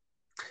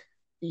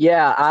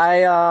 yeah,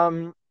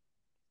 I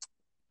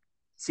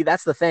see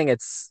that's the thing.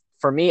 It's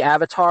for me,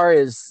 Avatar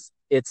is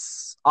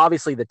it's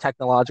obviously the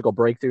technological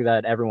breakthrough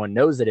that everyone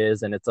knows it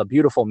is, and it's a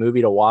beautiful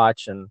movie to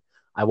watch. And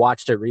I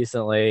watched it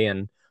recently,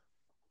 and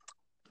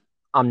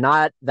I'm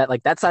not that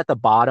like that's at the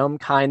bottom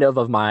kind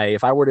of my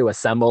if I were to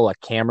assemble a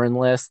Cameron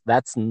list,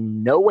 that's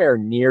nowhere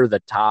near the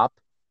top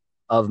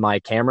of my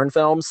Cameron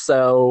films.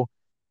 So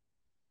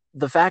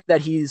the fact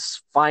that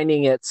he's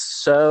finding it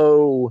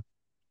so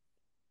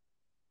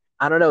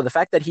I don't know, the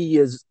fact that he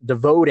is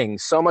devoting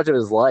so much of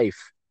his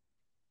life,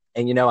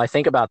 and I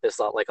think about this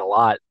like a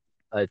lot.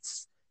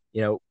 It's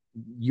you know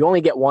you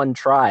only get one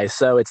try,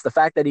 so it's the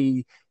fact that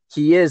he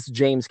is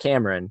James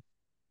Cameron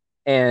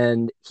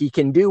and he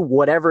can do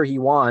whatever he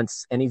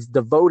wants, and he's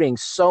devoting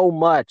so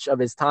much of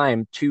his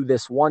time to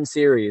this one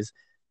series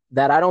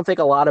that I don't think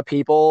a lot of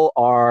people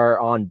are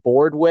on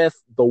board with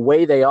the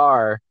way they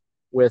are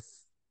with,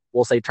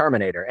 we'll say,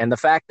 Terminator. And the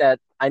fact that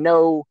I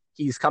know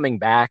he's coming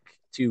back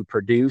to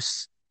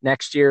produce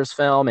next year's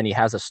film and he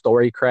has a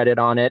story credit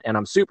on it, and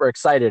I'm super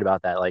excited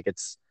about that. Like,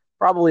 it's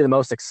probably the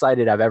most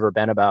excited I've ever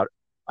been about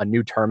a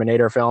new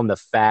Terminator film, the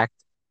fact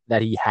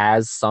that he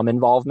has some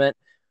involvement.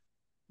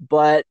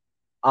 But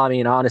I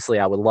mean, honestly,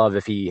 I would love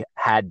if he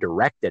had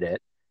directed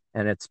it,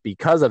 and it's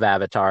because of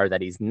Avatar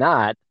that he's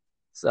not.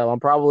 So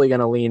I'm probably going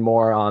to lean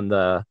more on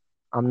the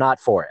I'm not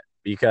for it,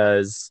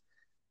 because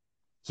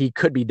he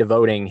could be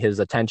devoting his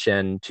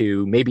attention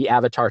to maybe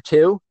Avatar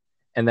 2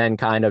 and then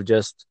kind of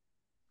just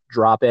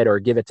drop it or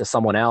give it to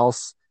someone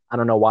else. I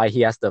don't know why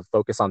he has to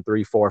focus on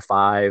 3, 4,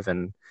 5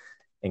 and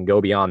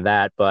go beyond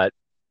that, but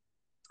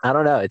I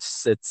don't know.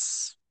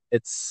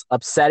 It's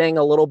upsetting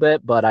a little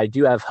bit, but I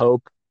do have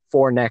hope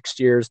for next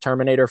year's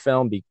Terminator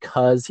film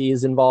because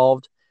he's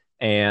involved,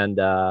 and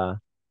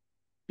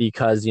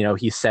because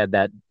he said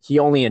that he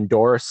only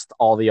endorsed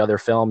all the other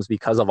films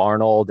because of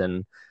Arnold,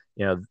 and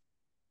you know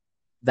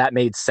that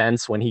made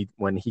sense when he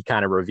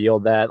kind of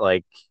revealed that,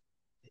 like,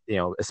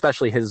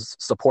 especially his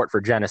support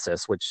for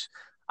Genesis, which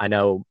I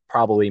know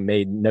probably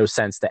made no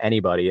sense to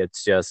anybody.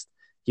 It's just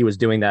he was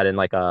doing that in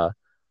like a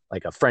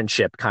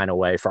friendship kind of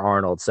way for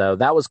Arnold. So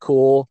that was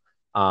cool.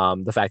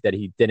 The fact that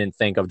he didn't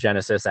think of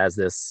Genesis as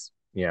this,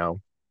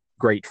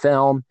 great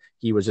film.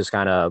 He was just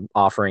kind of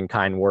offering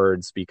kind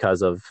words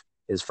because of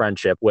his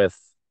friendship with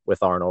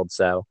Arnold.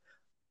 So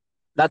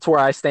that's where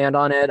I stand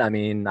on it. I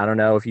mean, I don't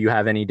know if you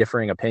have any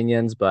differing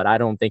opinions, but I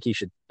don't think he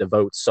should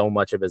devote so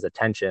much of his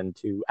attention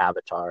to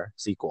Avatar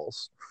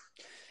sequels.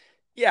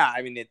 Yeah,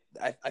 I mean,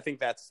 I think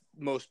that's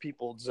most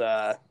people's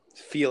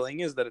feeling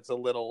is that it's a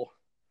little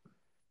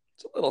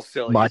It's a little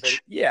silly.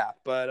 much. Yeah,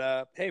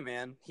 but hey,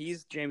 man,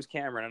 he's James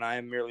Cameron, and I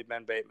am merely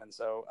Ben Bateman.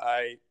 So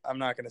I'm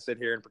not going to sit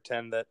here and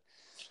pretend that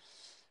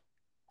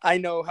I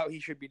know how he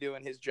should be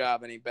doing his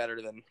job any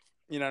better than,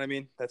 you know what I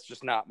mean? That's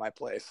just not my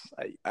place.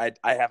 I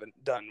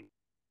haven't done.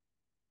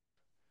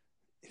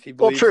 If he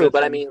Well, believes true, it,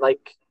 but I then mean,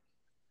 like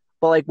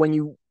when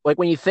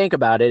you think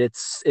about it,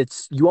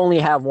 it's you only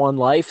have one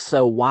life,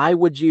 so why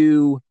would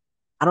you?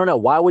 I don't know.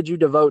 Why would you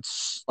devote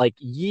like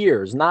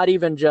years? Not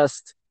even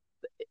just.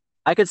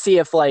 I could see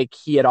if like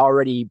he had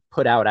already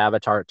put out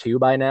Avatar 2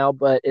 by now,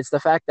 but it's the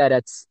fact that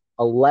it's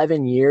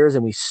 11 years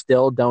and we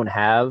still don't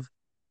have.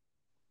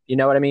 You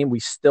know what I mean? We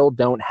still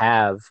don't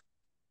have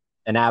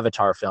an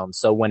Avatar film.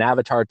 So when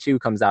Avatar 2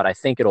 comes out, I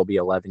think it'll be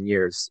 11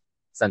 years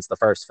since the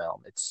first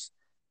film.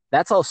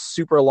 That's a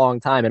super long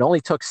time. It only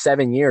took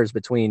 7 years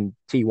between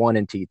T1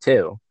 and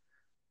T2.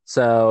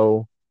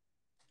 So,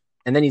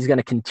 and then he's going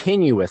to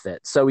continue with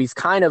it. So he's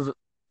kind of,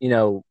 you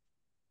know,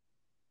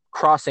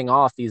 crossing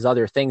off these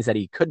other things that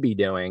he could be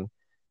doing.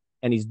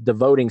 And he's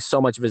devoting so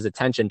much of his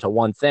attention to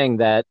one thing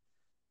that,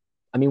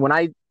 I mean, when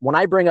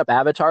I bring up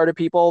Avatar to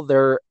people,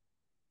 their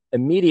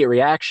immediate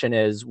reaction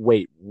is,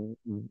 wait,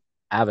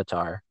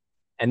 Avatar.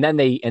 And then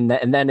and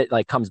then it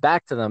like comes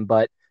back to them,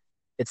 but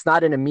it's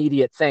not an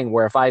immediate thing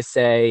where if I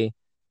say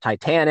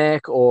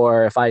Titanic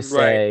or if I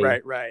say,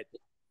 right.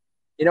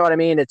 you know what I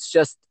mean? It's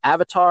just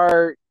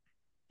Avatar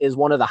is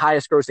one of the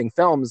highest grossing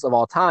films of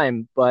all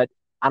time, but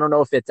I don't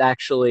know if it's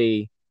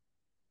actually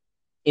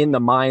in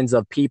the minds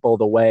of people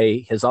the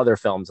way his other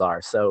films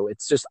are. So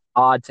it's just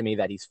odd to me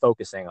that he's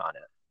focusing on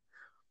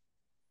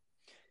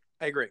it.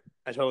 I agree.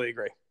 I totally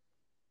agree.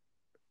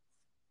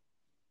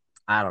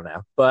 I don't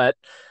know. But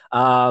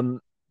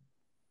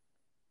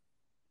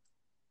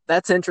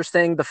that's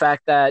interesting. The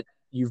fact that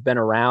you've been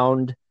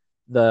around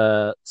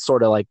the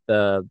sort of like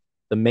the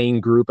main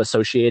group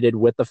associated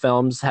with the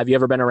films. Have you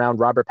ever been around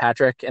Robert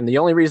Patrick? And the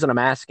only reason I'm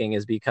asking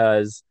is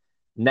because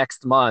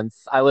next month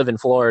I live in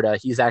Florida.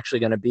 He's actually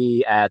going to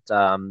be at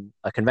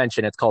a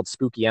convention. It's called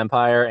Spooky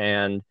Empire,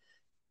 and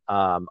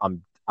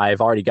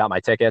I've already got my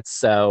tickets.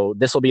 So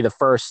this will be the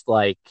first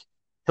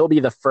he'll be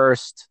the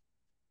first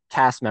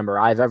cast member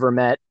I've ever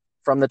met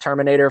from the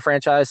Terminator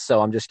franchise.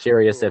 So I'm just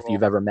curious if you've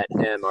Cool. ever met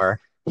him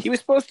or. He was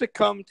supposed to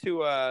come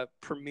to a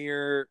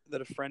premiere that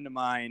a friend of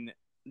mine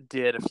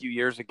did a few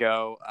years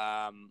ago.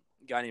 A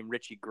guy named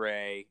Richie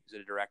Gray,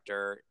 who's a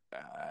director.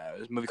 It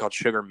was a movie called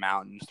Sugar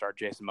Mountain, starred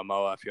Jason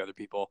Momoa, a few other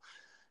people.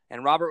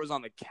 And Robert was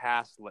on the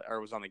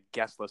was on the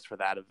guest list for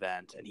that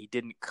event, and he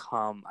didn't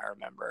come. I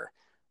remember,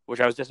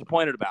 which I was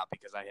disappointed about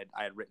because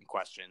I had written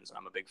questions, and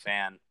I'm a big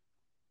fan.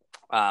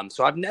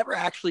 So I've never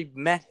actually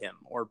met him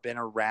or been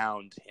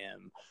around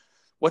him.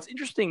 What's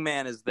interesting,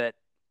 man, is that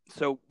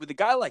so with a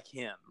guy like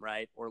him,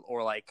 right,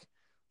 or like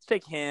let's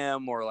take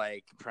him, or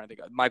like I'm trying to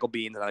think of Michael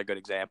Bihn's another good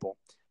example.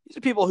 These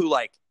are people who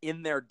like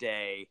in their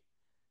day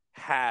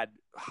had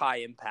high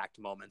impact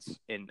moments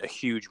in a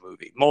huge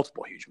movie,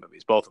 multiple huge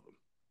movies, both of them.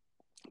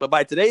 But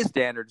by today's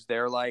standards,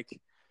 they're like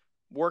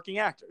working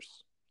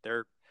actors.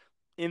 They're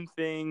in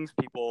things,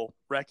 people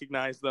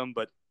recognize them,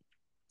 but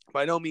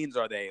by no means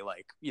are they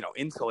like, you know,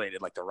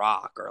 insulated like The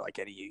Rock or like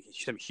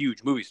some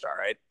huge movie star,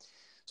 right?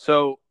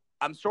 So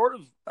I'm sort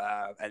of,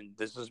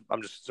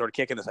 I'm just sort of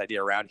kicking this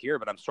idea around here,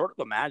 but I'm sort of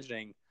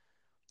imagining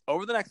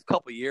over the next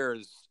couple of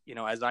years, you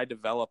know, as I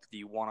develop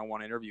the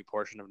one-on-one interview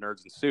portion of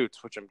Nerds and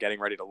Suits, which I'm getting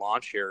ready to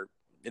launch here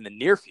in the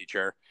near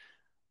future,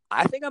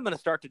 I think I'm going to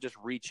start to just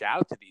reach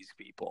out to these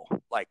people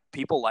like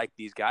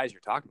these guys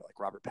you're talking about, like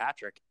Robert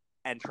Patrick,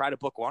 and try to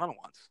book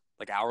one-on-ones,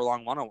 like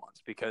hour-long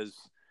one-on-ones, because,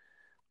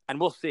 and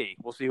we'll see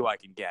who I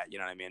can get. You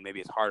know what I mean? Maybe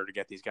it's harder to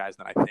get these guys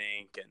than I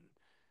think,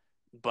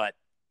 but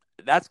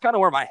that's kind of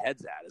where my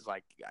head's at, is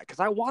like, because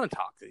I want to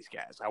talk to these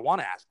guys, I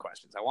want to ask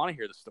questions, I want to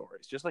hear the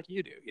stories, just like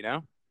you do, you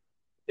know?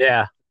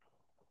 Yeah.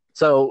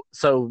 So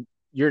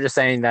you're just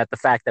saying that the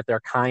fact that they're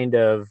kind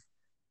of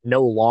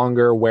no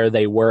longer where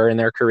they were in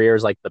their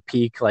careers, like the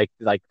peak, like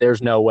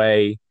there's no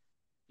way,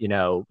 you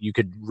know, you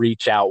could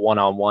reach out one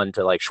on one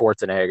to like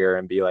Schwarzenegger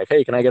and be like,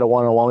 hey, can I get a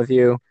one on one with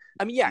you?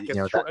 I mean, yeah, You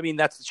because know,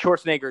 that's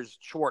Schwarzenegger's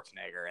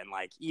Schwarzenegger, and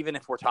like even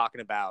if we're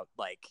talking about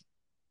like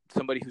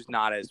somebody who's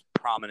not as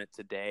prominent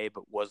today,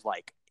 but was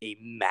like a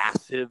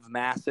massive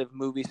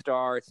movie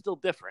star, it's still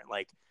different.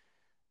 Like,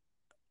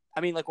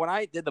 I mean, like when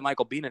I did the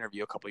Michael Biehn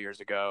interview a couple years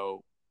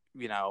ago,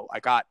 you know, I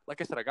got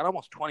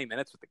almost 20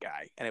 minutes with the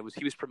guy, and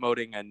he was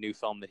promoting a new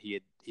film that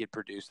he had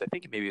produced. I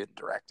think maybe even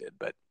directed,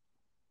 but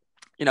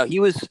you know, he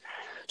was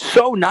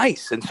so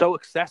nice and so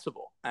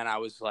accessible, and I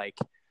was like,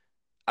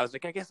 I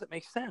guess that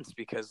makes sense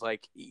because,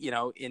 like, you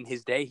know, in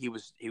his day he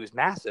was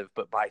massive,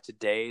 but by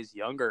today's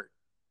younger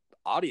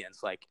audience,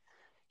 like,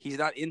 he's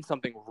not in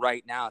something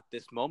right now at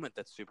this moment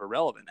that's super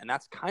relevant, and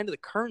that's kind of the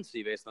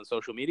currency based on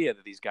social media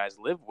that these guys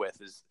live with.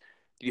 Is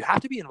you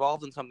have to be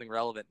involved in something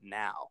relevant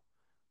now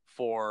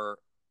for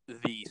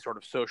the sort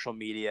of social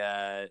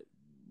media,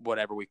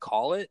 whatever we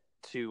call it,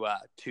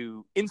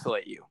 to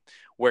insulate you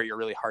where you're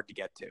really hard to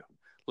get to.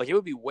 Like, it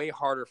would be way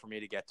harder for me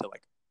to get to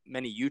like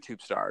many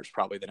YouTube stars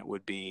probably than it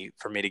would be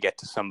for me to get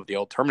to some of the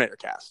old Terminator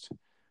cast.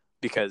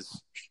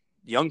 because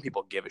young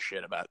people give a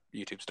shit about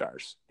YouTube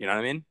stars. You know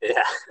what I mean?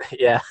 Yeah,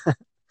 yeah,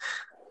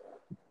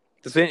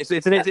 It's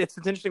an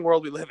interesting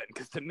world we live in,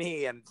 because to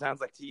me, and it sounds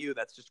like to you,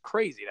 that's just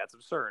crazy. That's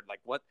absurd. Like,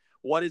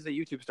 what is a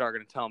YouTube star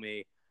going to tell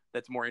me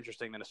that's more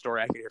interesting than a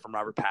story I could hear from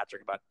Robert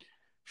Patrick about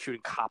shooting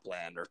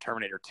Copland or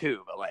Terminator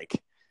 2? But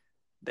like,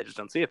 they just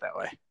don't see it that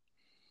way.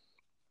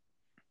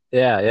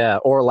 yeah.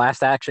 Or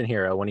Last Action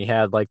Hero, when he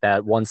had like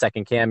that 1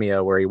 second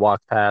cameo where he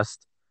walked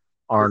past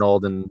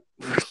Arnold and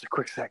Just a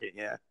quick second,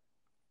 yeah.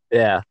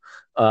 yeah.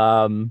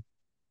 Um,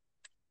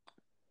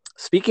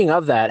 Speaking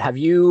of that, have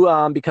you?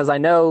 Because I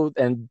know,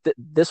 and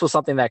this was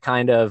something that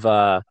kind of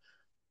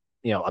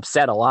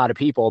upset a lot of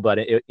people, but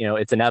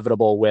it's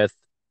inevitable with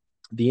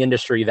the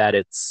industry that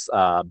it's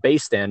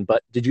based in.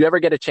 But did you ever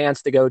get a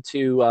chance to go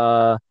to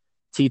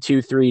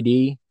T2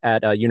 3D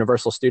at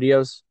Universal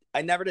Studios?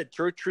 I never did.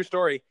 True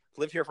story.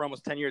 Lived here for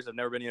almost 10 years. I've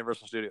never been to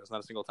Universal Studios, not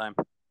a single time.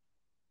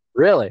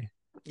 Really?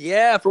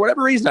 Yeah, for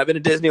whatever reason, I've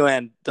been to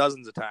Disneyland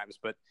dozens of times,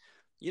 but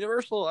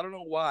Universal, I don't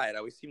know why. It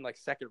always seemed like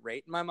second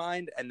rate in my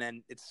mind, and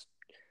then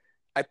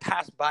I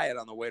pass by it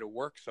on the way to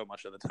work so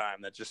much of the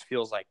time that just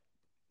feels like,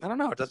 I don't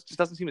know, it just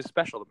doesn't seem as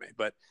special to me.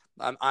 But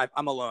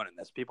I'm alone in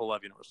this. People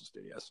love Universal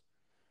Studios.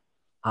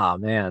 Oh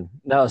man,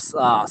 no.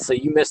 So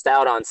you missed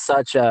out on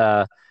such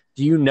a.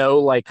 Do you know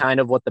like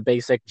kind of what the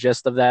basic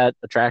gist of that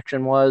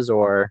attraction was,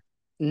 or?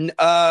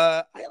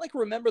 I like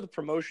remember the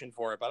promotion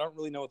for it, but I don't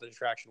really know what the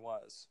attraction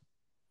was.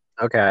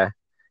 Okay.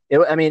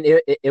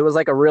 It was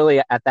like a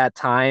really at that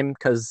time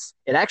because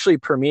it actually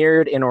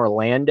premiered in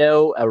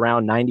Orlando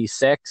around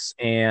 '96,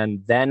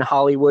 and then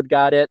Hollywood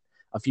got it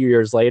a few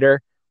years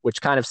later,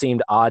 which kind of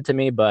seemed odd to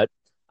me. But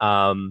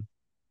um,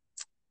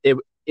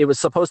 it it was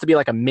supposed to be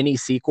like a mini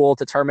sequel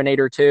to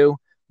Terminator 2,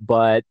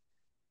 but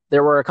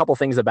there were a couple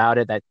things about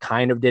it that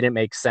kind of didn't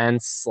make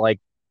sense. Like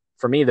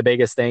for me, the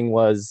biggest thing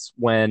was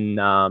when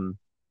the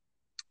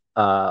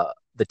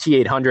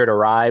T-800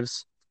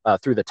 arrives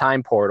through the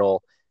time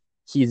portal.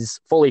 He's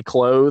fully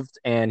clothed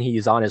and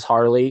he's on his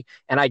Harley.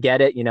 And I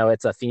get it,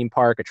 it's a theme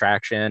park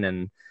attraction,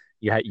 and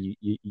you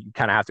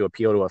kind of have to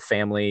appeal to a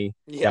family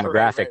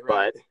demographic,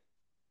 right. but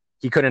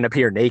he couldn't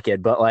appear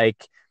naked. But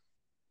like,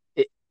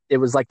 it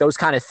was like those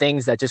kind of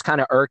things that just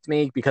kind of irked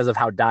me because of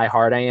how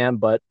diehard I am.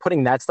 But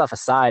putting that stuff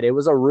aside, it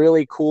was a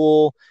really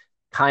cool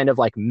kind of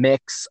like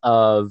mix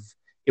of,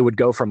 it would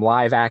go from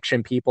live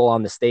action people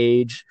on the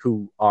stage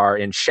who are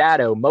in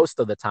shadow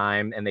most of the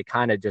time, and they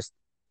kind of just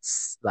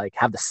like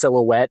have the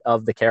silhouette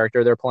of the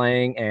character they're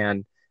playing,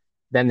 and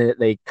then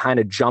they kind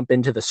of jump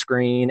into the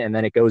screen, and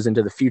then it goes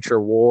into the future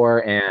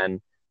war,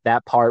 and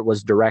that part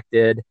was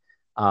directed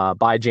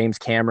by James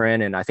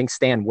Cameron, and I think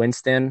Stan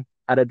Winston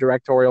had a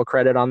directorial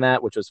credit on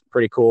that, which was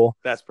pretty cool.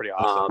 That's pretty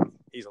awesome.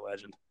 He's a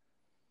legend.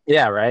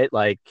 Yeah, right.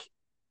 Like,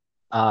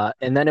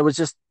 and then it was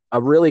just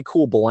a really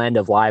cool blend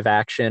of live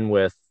action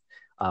with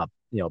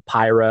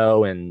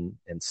pyro and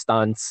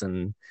stunts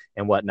and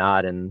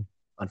whatnot. And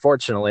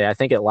unfortunately, I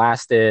think it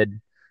lasted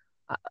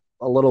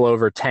a little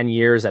over 10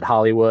 years at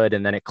Hollywood,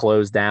 and then it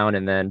closed down.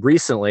 And then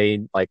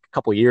recently, like a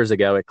couple years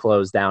ago, it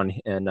closed down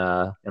in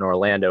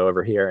Orlando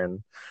over here.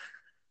 And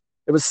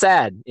it was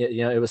sad.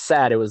 It was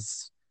sad.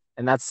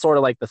 And that's sort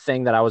of like the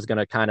thing that I was going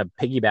to kind of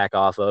piggyback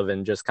off of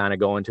and just kind of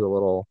go into a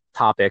little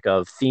topic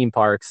of theme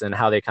parks and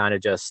how they kind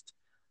of just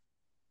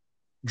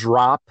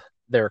drop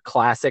their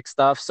classic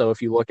stuff. So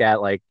if you look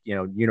at like,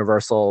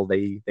 Universal,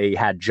 they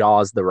had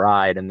Jaws the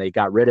ride, and they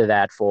got rid of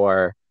that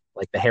for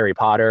like the Harry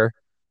Potter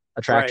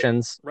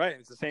attractions. Right.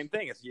 It's the same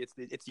thing. It's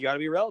you got to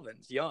be relevant.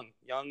 It's young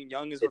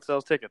is what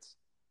sells tickets.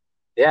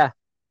 Yeah.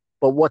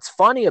 But what's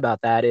funny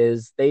about that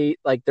is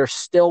they're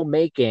still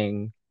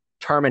making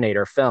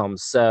Terminator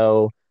films.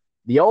 So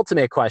the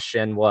ultimate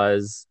question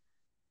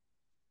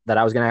that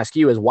I was going to ask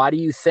you is, why do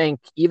you think,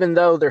 even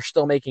though they're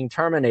still making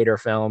Terminator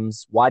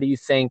films, why do you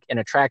think an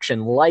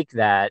attraction like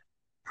that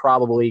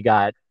probably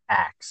got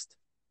axed?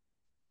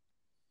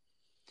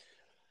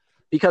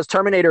 Because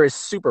Terminator is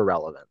super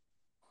relevant.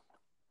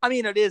 I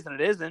mean, it is and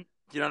it isn't.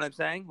 You know what I'm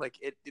saying? Like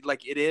it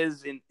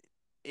is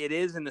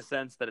in the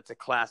sense that it's a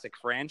classic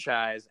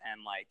franchise,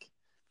 and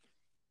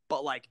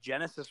but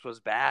Genesis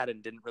was bad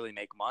and didn't really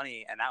make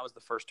money, and that was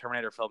the first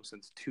Terminator film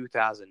since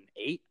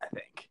 2008, I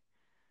think.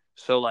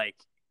 So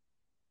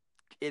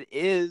it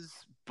is,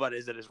 but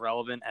is it as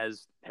relevant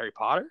as Harry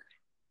Potter?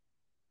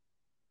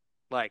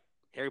 Like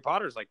Harry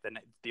Potter is like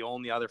the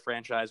only other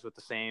franchise with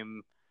the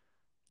same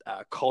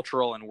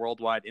cultural and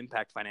worldwide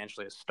impact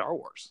financially as Star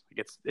Wars.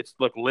 It's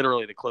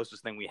literally the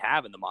closest thing we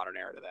have in the modern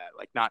era to that.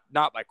 Like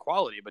not by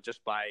quality, but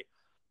just by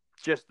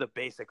the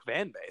basic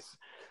fan base.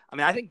 I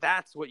mean, I think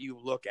that's what you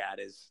look at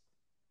is,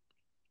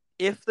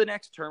 if the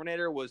next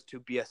Terminator was to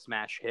be a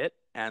smash hit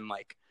and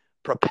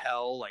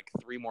propel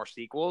 3 more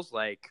sequels,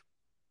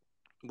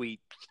 we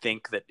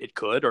think that it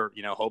could, or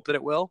hope that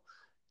it will,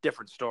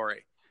 different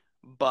story.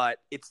 But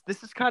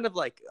this is kind of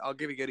I'll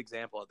give you a good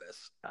example of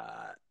this.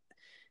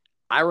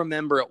 I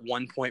remember at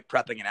one point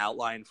prepping an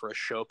outline for a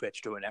show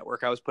pitch to a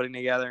network I was putting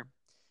together,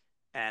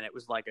 and it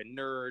was like a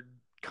nerd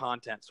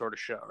content sort of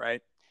show,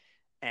 right?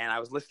 And I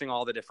was listing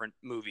all the different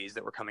movies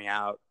that were coming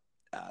out,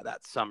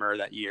 that summer,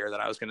 that year that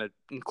I was going to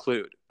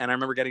include. And I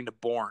remember getting to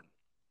Bourne,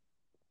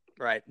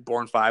 right?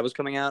 Bourne 5 was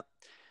coming out.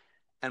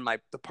 And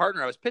the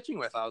partner I was pitching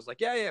with, I was like,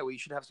 yeah, we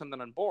should have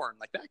something on Bourne.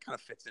 Like that kind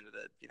of fits into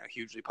the,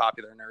 hugely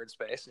popular nerd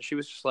space. And she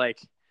was just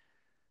like,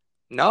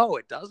 no,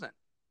 it doesn't.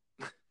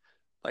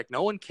 Like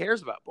no one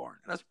cares about Bourne.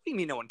 And I was, what do you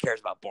mean no one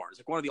cares about Bourne? It's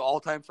like one of the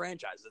all-time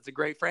franchises. It's a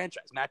great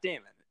franchise, Matt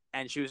Damon.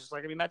 And she was just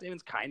like, I mean, Matt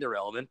Damon's kind of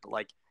relevant, but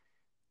like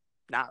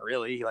not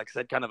really. He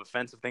said kind of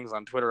offensive things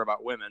on Twitter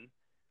about women.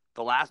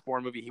 The last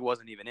Bourne movie he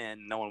wasn't even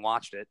in. No one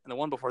watched it. And the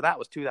one before that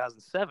was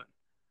 2007.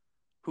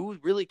 Who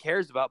really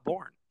cares about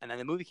Bourne? And then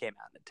the movie came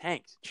out and it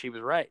tanked. She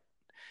was right.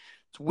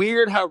 It's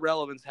weird how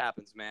relevance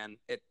happens, man.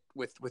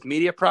 With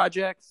media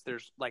projects,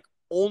 there's like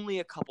only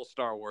a couple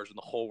Star Wars in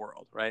the whole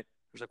world, right?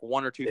 There's like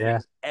one or two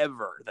things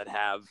ever that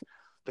have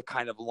the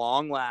kind of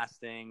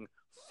long-lasting,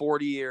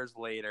 40 years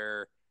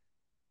later,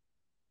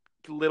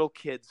 little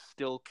kids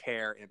still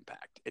care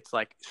impact. It's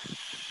like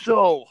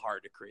so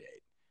hard to create.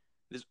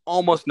 There's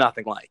almost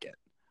nothing like it.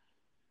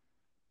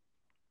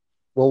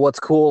 Well, what's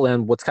cool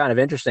and what's kind of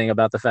interesting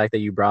about the fact that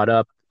you brought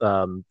up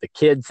the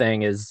kid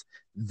thing is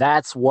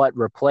that's what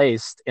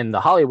replaced, in the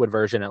Hollywood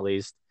version at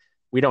least,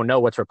 we don't know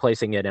what's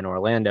replacing it in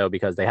Orlando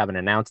because they haven't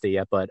announced it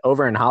yet, but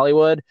over in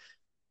Hollywood,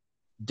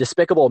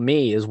 Despicable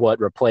Me is what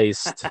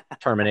replaced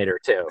Terminator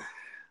 2.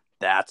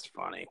 That's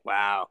funny.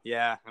 Wow.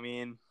 Yeah, I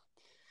mean,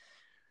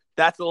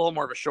 that's a little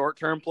more of a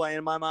short-term play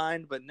in my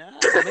mind, but no,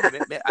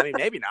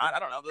 maybe not. I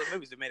don't know. Those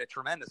movies have made a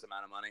tremendous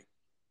amount of money.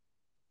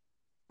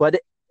 But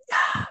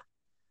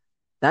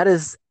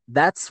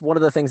that's one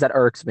of the things that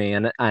irks me,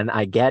 and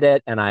I get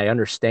it and I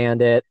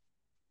understand it.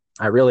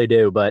 I really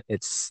do, but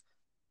it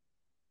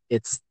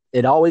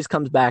always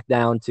comes back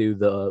down to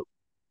the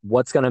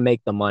what's going to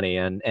make the money,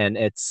 and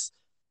it's,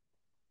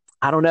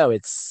 I don't know,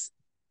 it's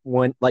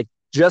when, like,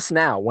 just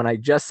now when I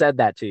just said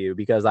that to you,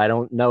 because I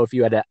don't know if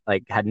you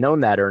had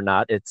known that or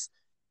not, it's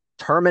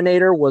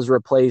Terminator was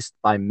replaced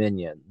by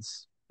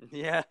Minions.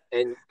 Yeah.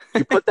 And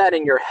you put that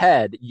in your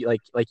head, you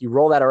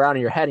roll that around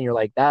in your head and you're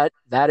like,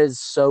 that is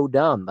so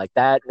dumb. Like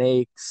that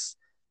makes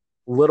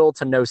little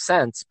to no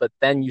sense. But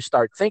then you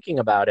start thinking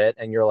about it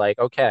and you're like,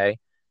 okay,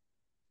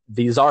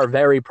 these are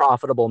very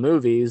profitable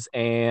movies.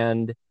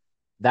 And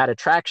that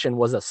attraction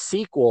was a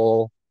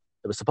sequel.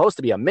 It was supposed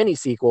to be a mini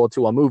sequel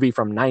to a movie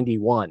from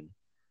 91.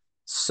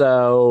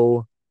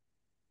 So,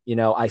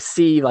 I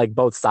see like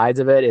both sides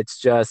of it.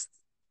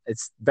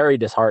 It's very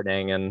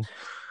disheartening. And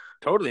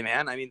totally,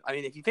 man. I mean,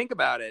 if you think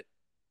about it,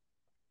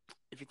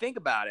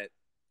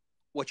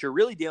 what you're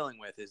really dealing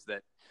with is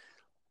that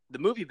the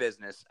movie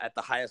business at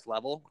the highest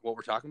level, what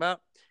we're talking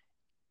about,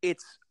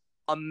 it's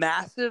a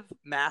massive,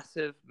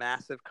 massive,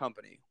 massive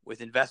company with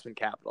investment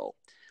capital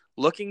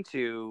looking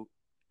to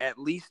at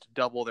least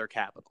double their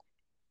capital.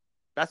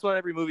 That's what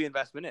every movie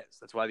investment is.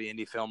 That's why the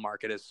indie film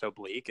market is so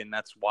bleak, and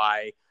that's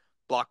why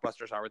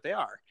blockbusters are what they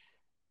are.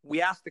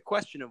 We asked the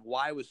question of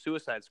why was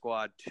Suicide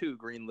Squad 2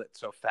 greenlit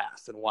so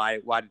fast, and why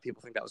did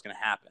people think that was going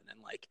to happen?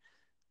 And like,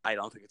 I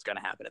don't think it's going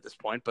to happen at this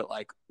point, but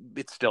like,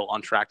 it's still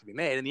on track to be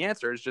made. And the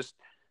answer is just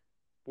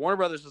Warner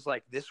Brothers is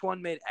like, this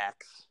one made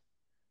X.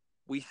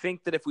 We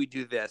think that if we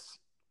do this,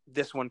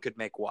 this one could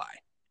make Y.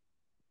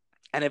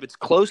 And if it's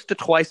close to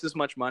twice as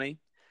much money,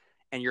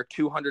 and your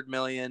 $200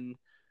 million,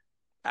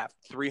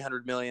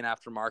 $300 million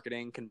after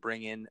marketing can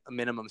bring in a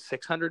minimum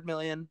 $600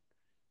 million,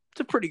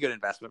 it's a pretty good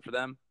investment for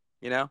them,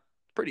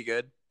 pretty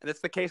good. And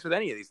it's the case with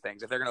any of these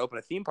things. If they're going to open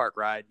a theme park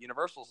ride,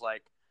 Universal's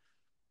like,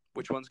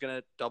 which one's going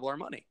to double our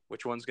money?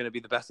 Which one's going to be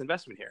the best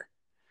investment here?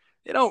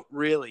 They don't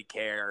really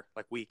care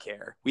like we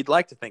care. We'd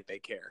like to think they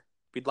care.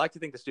 We'd like to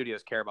think the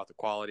studios care about the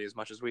quality as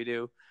much as we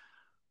do,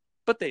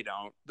 but they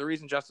don't. The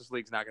reason Justice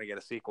League's not going to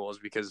get a sequel is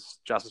because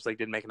Justice League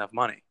didn't make enough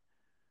money.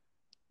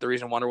 The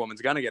reason Wonder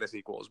Woman's going to get a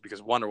sequel is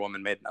because Wonder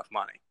Woman made enough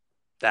money.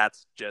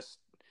 That's just,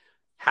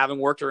 having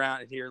worked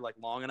around here like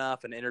long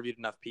enough and interviewed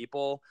enough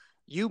people,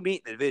 you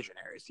meet the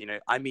visionaries.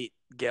 I meet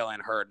Gail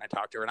Ann Hurd and I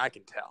talk to her and I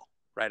can tell,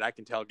 right? I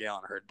can tell Gail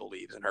Ann Hurd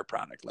believes in her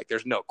product. Like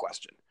there's no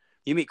question.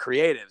 You meet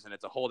creatives and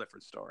it's a whole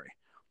different story.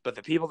 But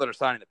the people that are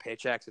signing the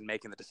paychecks and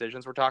making the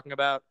decisions we're talking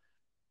about,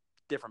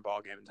 different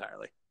ballgame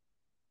entirely.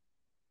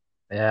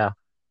 Yeah.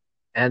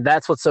 And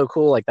that's what's so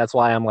cool. Like, that's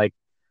why I'm like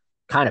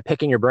kind of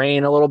picking your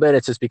brain a little bit.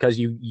 It's just because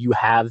you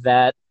have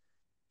that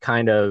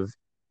kind of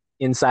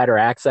insider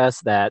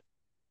access that,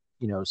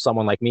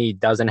 someone like me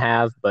doesn't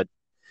have, but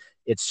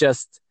it's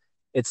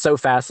so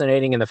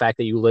fascinating. And the fact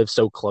that you live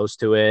so close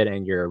to it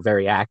and you're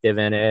very active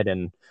in it.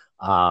 And,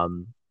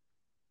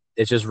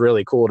 it's just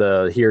really cool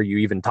to hear you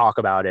even talk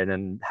about it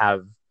and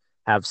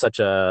have such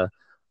a,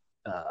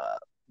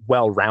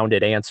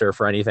 well-rounded answer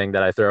for anything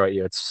that I throw at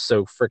you. It's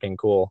so freaking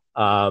cool.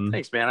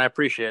 Thanks, man. I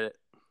appreciate it.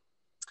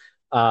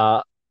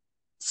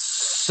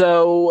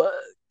 So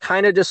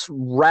kind of just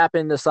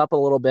wrapping this up a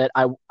little bit,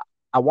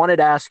 I wanted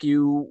to ask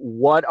you,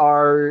 what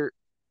are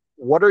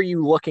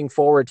you looking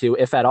forward to,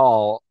 if at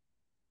all,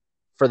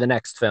 for the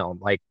next film?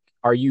 Like,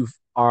 are you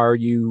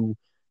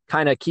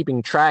kind of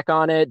keeping track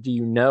on it? Do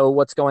you know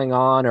what's going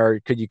on, or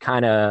could you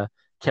kind of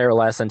care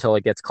less until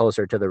it gets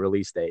closer to the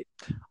release date.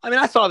 I mean,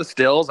 I saw the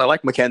stills. I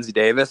like Mackenzie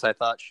Davis. I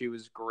thought she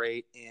was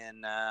great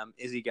in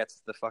Izzy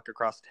Gets the Fuck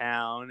Across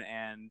Town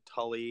and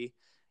Tully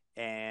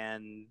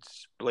and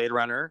Blade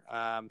Runner.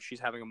 She's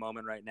having a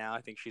moment right now.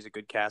 I think she's a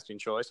good casting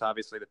choice.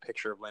 Obviously, the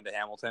picture of Linda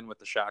Hamilton with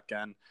the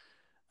shotgun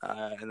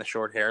and the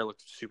short hair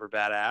looked super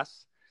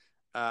badass.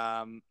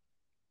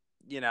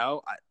 You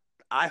know,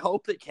 I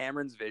hope that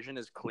Cameron's vision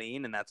is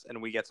clean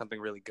and we get something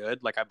really good.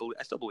 Like I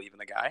still believe in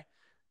the guy.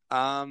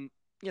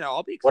 You know,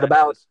 I'll be excited.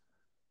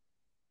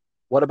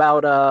 What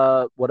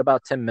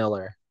about Tim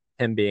Miller,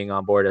 him being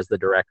on board as the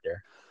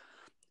director?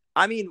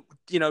 I mean,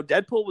 you know,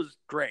 Deadpool was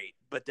great,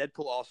 but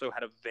Deadpool also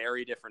had a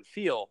very different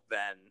feel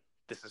than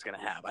this is going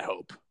to have, I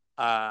hope.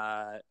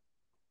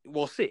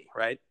 We'll see,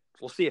 right?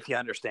 We'll see if he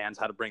understands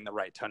how to bring the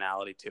right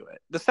tonality to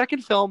it. The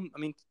second film, I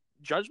mean,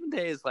 Judgment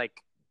Day is like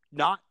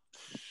not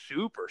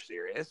super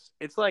serious.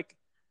 It's like,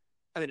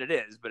 I mean, it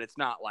is, but it's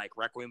not like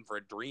Requiem for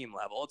a Dream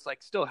level. It's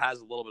like still has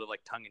a little bit of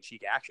like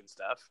tongue-in-cheek action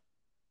stuff.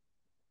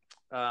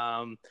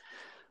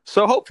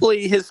 So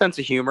hopefully his sense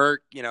of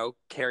humor, you know,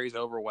 carries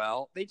over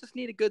well. They just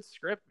need a good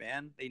script,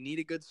 man. They need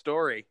a good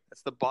story.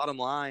 That's the bottom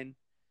line.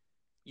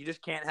 You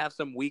just can't have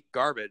some weak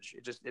garbage.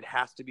 It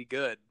has to be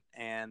good.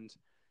 And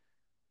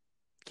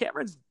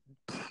Cameron's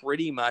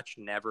pretty much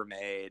never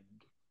made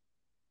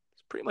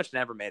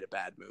a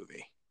bad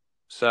movie.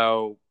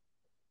 So,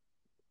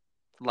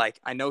 like,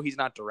 I know he's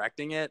not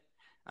directing it.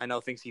 I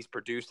know things he's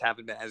produced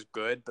haven't been as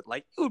good, but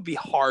like, it would be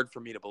hard for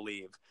me to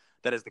believe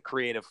that as the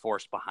creative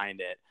force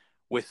behind it,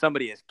 with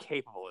somebody as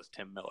capable as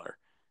Tim Miller,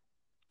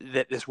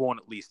 that this won't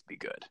at least be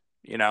good,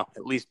 you know,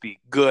 at least be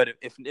good,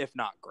 if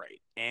not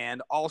great.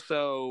 And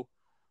also,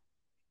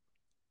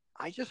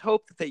 I just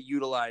hope that they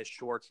utilize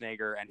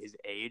Schwarzenegger and his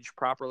age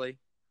properly.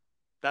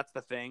 That's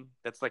the thing.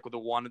 That's like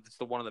one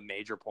of the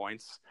major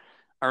points.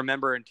 I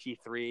remember in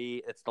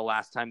T3, it's the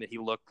last time that he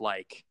looked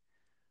like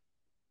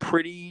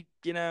pretty,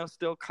 you know,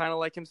 still kind of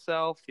like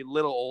himself. He's a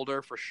little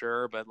older for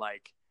sure, but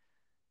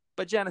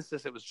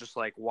Genesis, it was just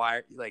like,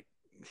 why, like,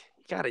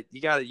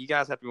 you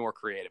guys have to be more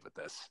creative with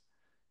this.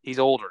 He's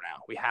older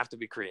now. We have to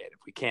be creative.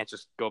 We can't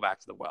just go back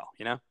to the well,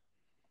 you know?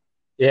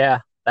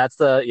 Yeah,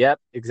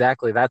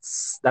 exactly.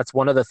 That's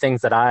one of the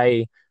things that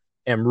I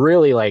am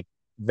really like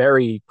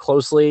very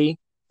closely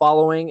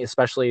following,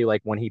 especially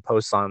like when he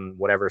posts on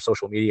whatever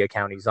social media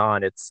account he's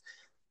on. It's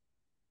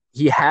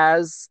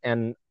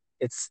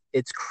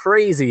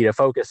crazy to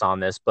focus on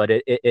this, but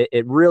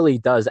it really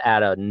does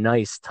add a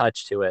nice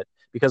touch to it,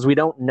 because we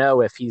don't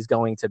know if he's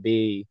going to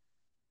be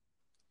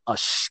a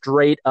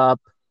straight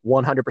up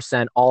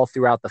 100% all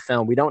throughout the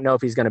film. We don't know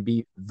if he's going to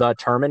be the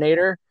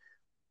Terminator.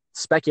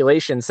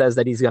 Speculation says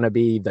that he's going to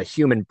be the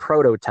human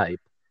prototype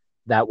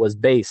that was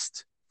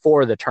based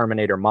for the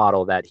Terminator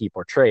model that he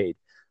portrayed,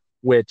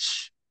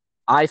 which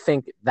I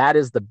think that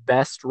is the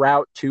best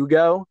route to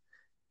go.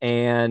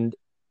 And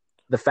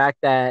the fact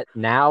that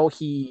now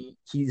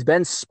he's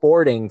been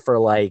sporting for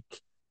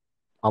like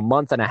a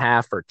month and a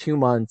half or 2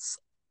 months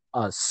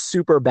a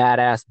super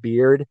badass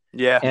beard.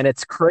 Yeah. And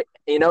it's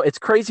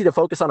crazy to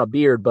focus on a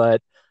beard,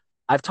 but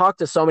I've talked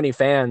to so many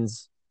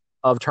fans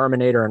of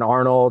Terminator and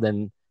Arnold,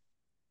 and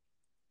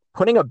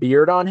putting a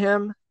beard on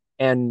him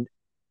and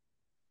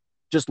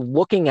just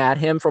looking at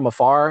him from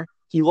afar,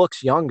 he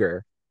looks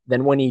younger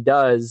than when he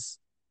does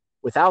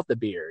without the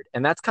beard.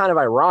 And that's kind of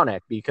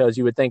ironic, because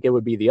you would think it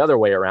would be the other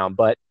way around,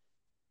 but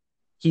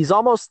he's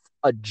almost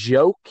a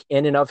joke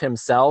in and of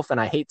himself. And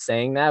I hate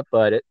saying that,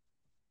 but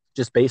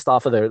just based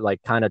off of the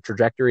like kind of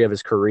trajectory of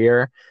his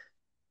career,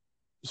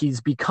 he's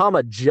become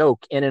a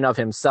joke in and of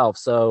himself.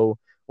 So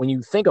when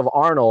you think of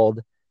Arnold,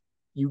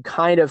 you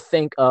kind of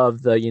think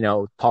of the, you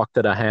know, talk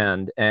to the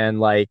hand and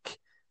like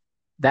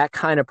that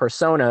kind of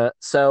persona.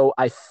 So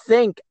I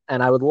think,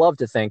 and I would love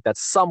to think, that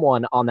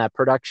someone on that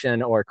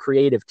production or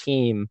creative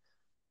team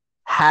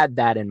had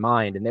that in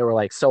mind. And they were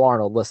like, so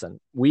Arnold,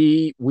 listen,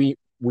 we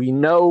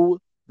know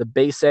the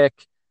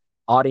basic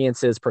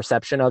audience's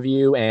perception of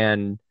you,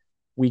 and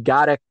we're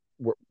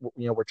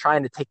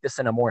trying to take this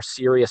in a more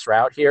serious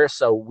route here.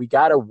 So we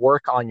got to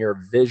work on your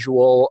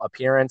visual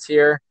appearance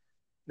here.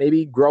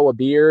 Maybe grow a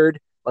beard.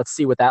 Let's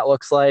see what that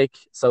looks like.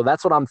 So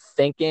that's what I'm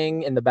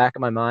thinking in the back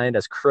of my mind,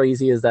 as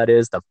crazy as that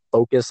is to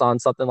focus on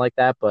something like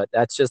that. But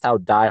that's just how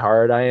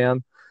diehard I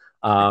am.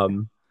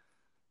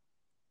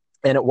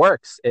 And it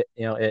works.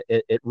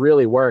 It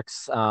really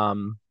works.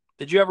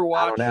 Did you ever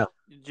watch? I don't know.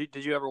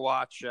 Did you ever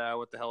watch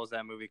what the hell is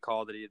that movie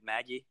called that he did,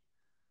 Maggie?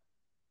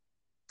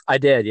 I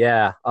did,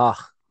 yeah.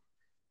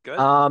 Good.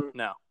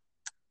 No,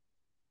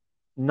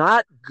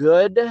 not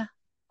good.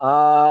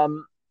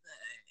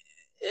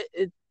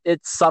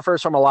 It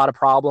suffers from a lot of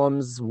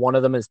problems. One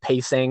of them is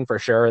pacing, for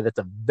sure. That's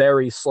a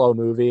very slow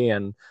movie,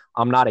 and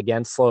I'm not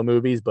against slow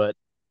movies, but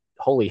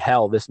holy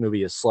hell, this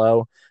movie is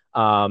slow.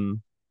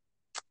 And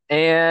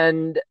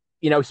and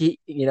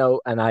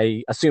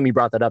I assume he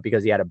brought that up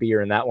because he had a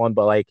beer in that one,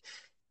 but like,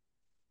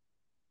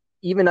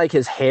 even like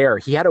his hair,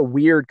 he had a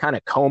weird kind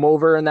of comb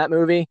over in that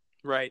movie.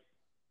 right.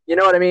 You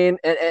know what I mean?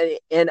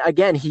 And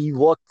again, he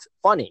looked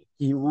funny.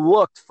 He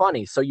looked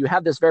funny. So you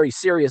have this very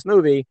serious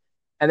movie,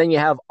 and then you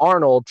have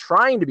Arnold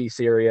trying to be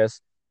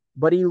serious,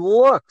 but he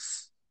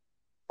looks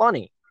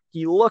funny.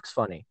 He looks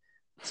funny.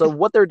 So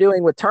what they're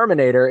doing with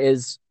Terminator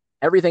is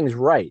everything's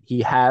right.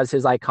 He has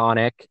his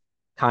iconic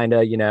kind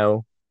of, I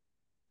don't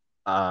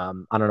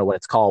know what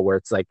it's called, where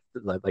it's like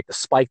the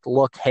spiked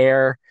look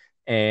hair,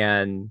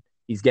 and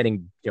he's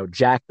getting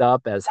jacked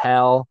up as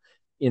hell.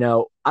 I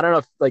don't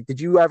know if did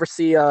you ever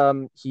see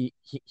he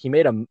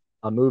made a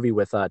movie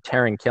with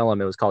Taron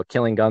Killam. It was called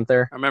Killing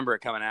Gunther. I remember it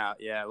coming out.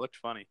 Yeah, it looked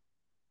funny.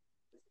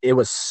 It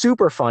was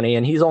super funny,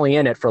 and he's only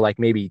in it for like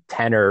maybe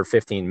 10 or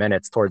 15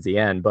 minutes towards the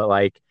end, but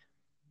like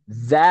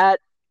that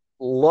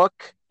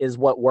look is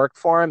what worked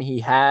for him. He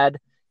had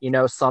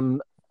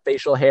some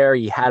facial hair.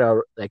 He had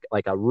a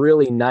like a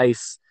really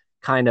nice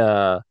kind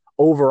of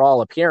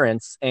overall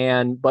appearance,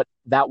 but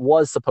that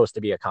was supposed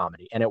to be a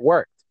comedy, and it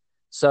worked.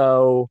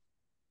 So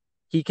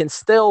he can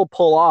still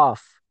pull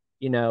off.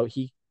 I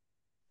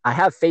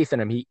have faith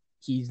in him.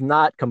 He's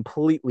not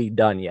completely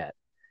done yet,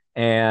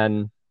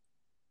 and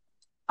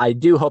I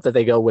do hope that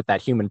they go with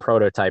that human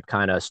prototype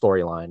kind of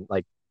storyline,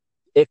 like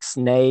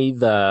Ixnay,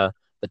 the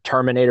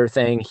Terminator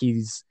thing.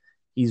 He's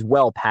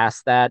well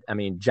past that. I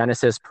mean,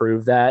 Genesis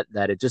proved that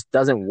it just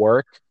doesn't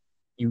work.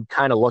 You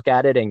kind of look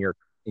at it and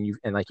you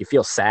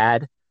feel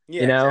sad.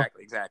 Yeah,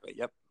 exactly.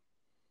 Yep.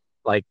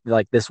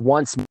 Like this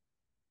once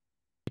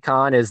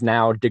icon is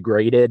now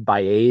degraded by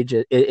age.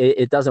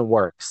 It doesn't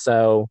work.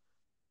 So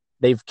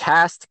they've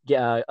cast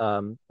what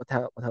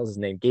the hell's his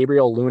name?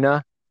 Gabriel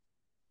Luna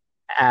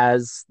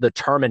as the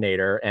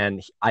Terminator,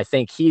 and I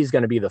think he's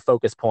going to be the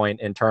focus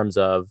point in terms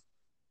of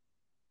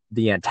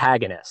the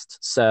antagonist.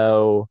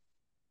 So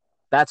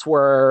that's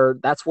where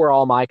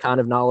all my kind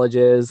of knowledge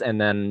is. And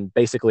then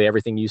basically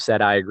everything you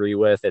said, I agree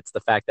with. It's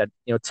the fact that,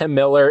 Tim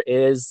Miller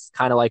is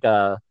kind of like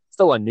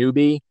still a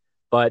newbie,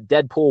 but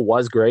Deadpool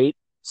was great.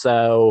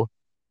 So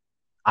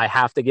I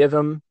have to give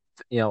him,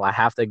 I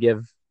have to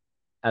give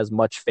as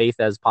much faith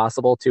as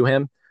possible to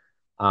him.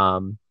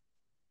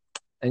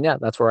 And yeah,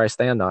 that's where I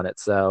stand on it.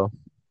 So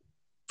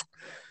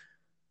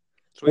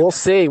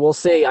Sweet. We'll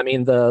see. I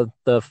mean, the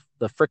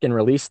freaking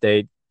release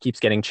date keeps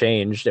getting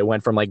changed. It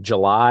went from like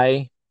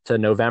July to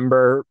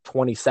November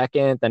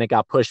 22nd. Then it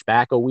got pushed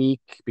back a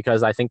week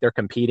because I think they're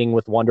competing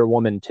with Wonder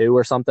Woman 2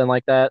 or something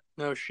like that.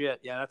 No shit.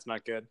 Yeah, that's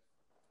not good.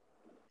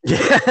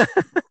 Yeah.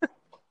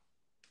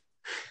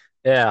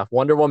 Yeah,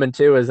 Wonder Woman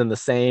 2 is in the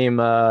same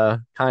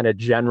kind of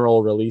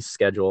general release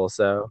schedule.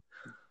 So,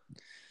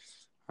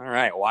 all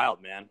right,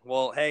 wild, man.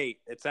 Well, hey,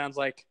 it sounds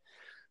like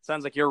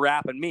you're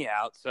wrapping me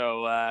out.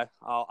 So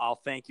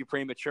I'll thank you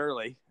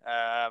prematurely.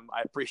 I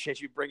appreciate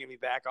you bringing me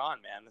back on,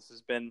 man. This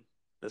has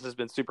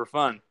been super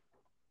fun.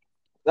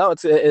 No,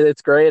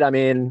 it's great. I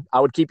mean, I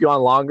would keep you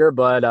on longer,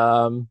 but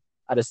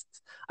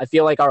I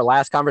feel like our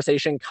last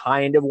conversation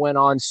kind of went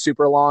on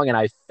super long, and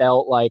I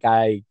felt like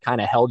I kind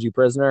of held you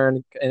prisoner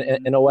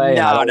in a way.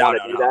 No,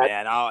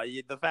 man.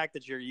 The fact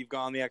that you've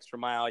gone the extra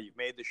mile, you've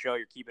made the show,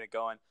 you're keeping it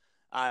going.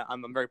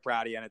 I'm very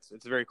proud of you, and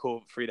it's very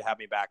cool for you to have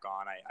me back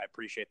on. I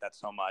appreciate that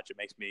so much. It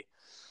makes me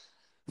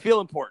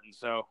feel important.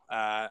 So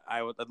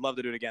I'd love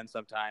to do it again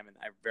sometime, and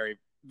I very,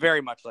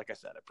 very much, like I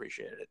said,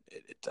 appreciate it.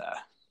 It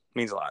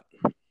means a lot.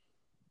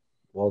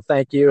 Well,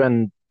 thank you,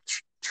 and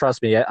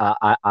trust me,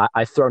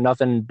 I throw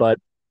nothing but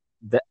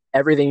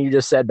everything you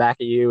just said back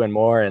at you and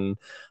more, and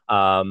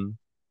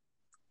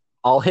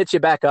I'll hit you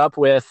back up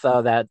with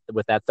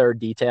that third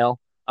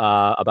detail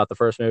about the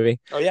first movie.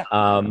 Oh yeah.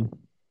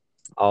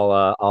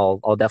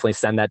 I'll definitely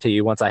send that to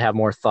you once I have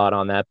more thought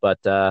on that. But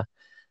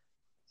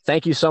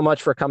thank you so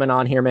much for coming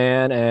on here,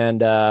 man.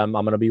 And I'm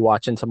going to be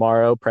watching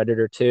tomorrow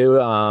Predator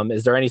 2.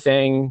 Is there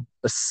anything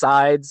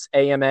besides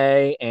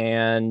AMA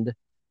and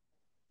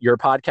your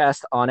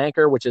podcast on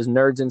Anchor, which is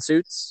Nerds in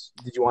Suits?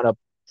 Did you want to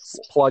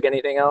plug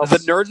anything else? The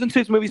Nerds in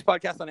Suits Movies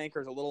podcast on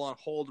Anchor is a little on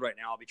hold right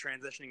now. I'll be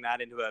transitioning that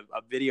into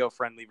a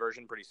video-friendly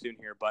version pretty soon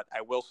here. But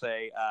I will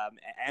say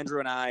Andrew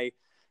and I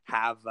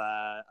have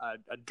a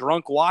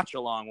drunk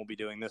watch-along we'll be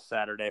doing this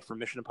Saturday for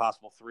Mission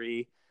Impossible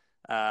 3.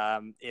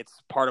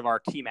 It's part of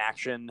our the Team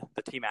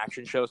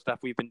Action show stuff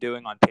we've been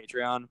doing on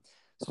Patreon.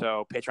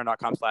 So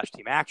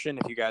patreon.com/Team Action.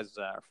 If you guys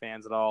are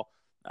fans at all,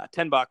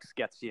 $10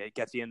 gets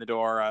you in the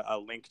door. A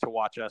link to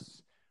watch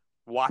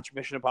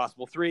Mission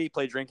Impossible 3,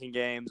 play drinking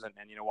games, and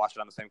watch it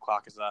on the same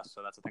clock as us.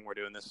 So that's the thing we're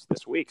doing this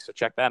week. So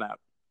check that out.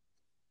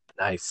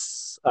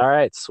 Nice. All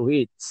right,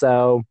 sweet.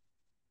 So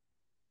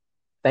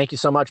thank you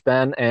so much,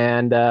 Ben.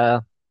 And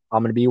I'm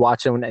going to be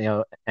watching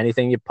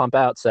anything you pump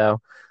out. So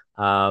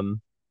I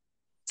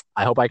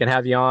hope I can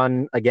have you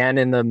on again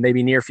in the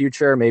maybe near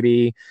future.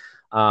 Maybe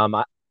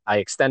I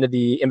extended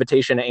the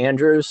invitation to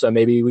Andrew, so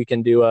maybe we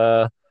can do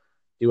a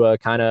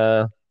kind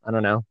of, I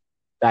don't know,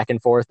 back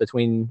and forth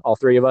between all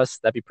three of us.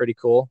 That'd be pretty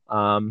cool.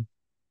 Yeah,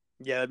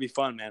 that'd be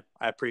fun, man.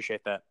 I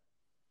appreciate that.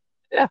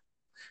 Yeah.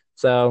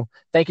 So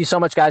thank you so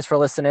much, guys, for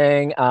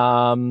listening.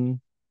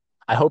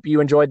 I hope you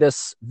enjoyed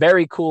this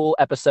very cool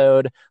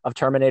episode of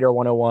Terminator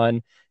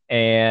 101.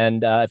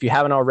 And if you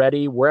haven't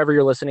already, wherever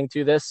you're listening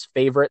to this,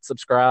 favorite,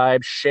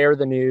 subscribe, share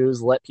the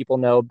news, let people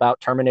know about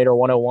Terminator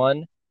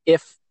 101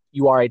 if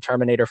you are a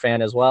Terminator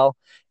fan as well.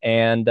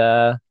 And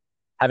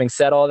having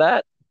said all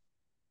that,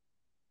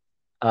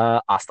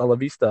 hasta la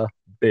vista,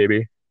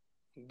 baby.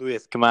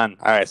 Luis, come on.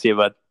 All right, see you,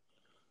 bud.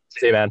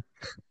 See you, man.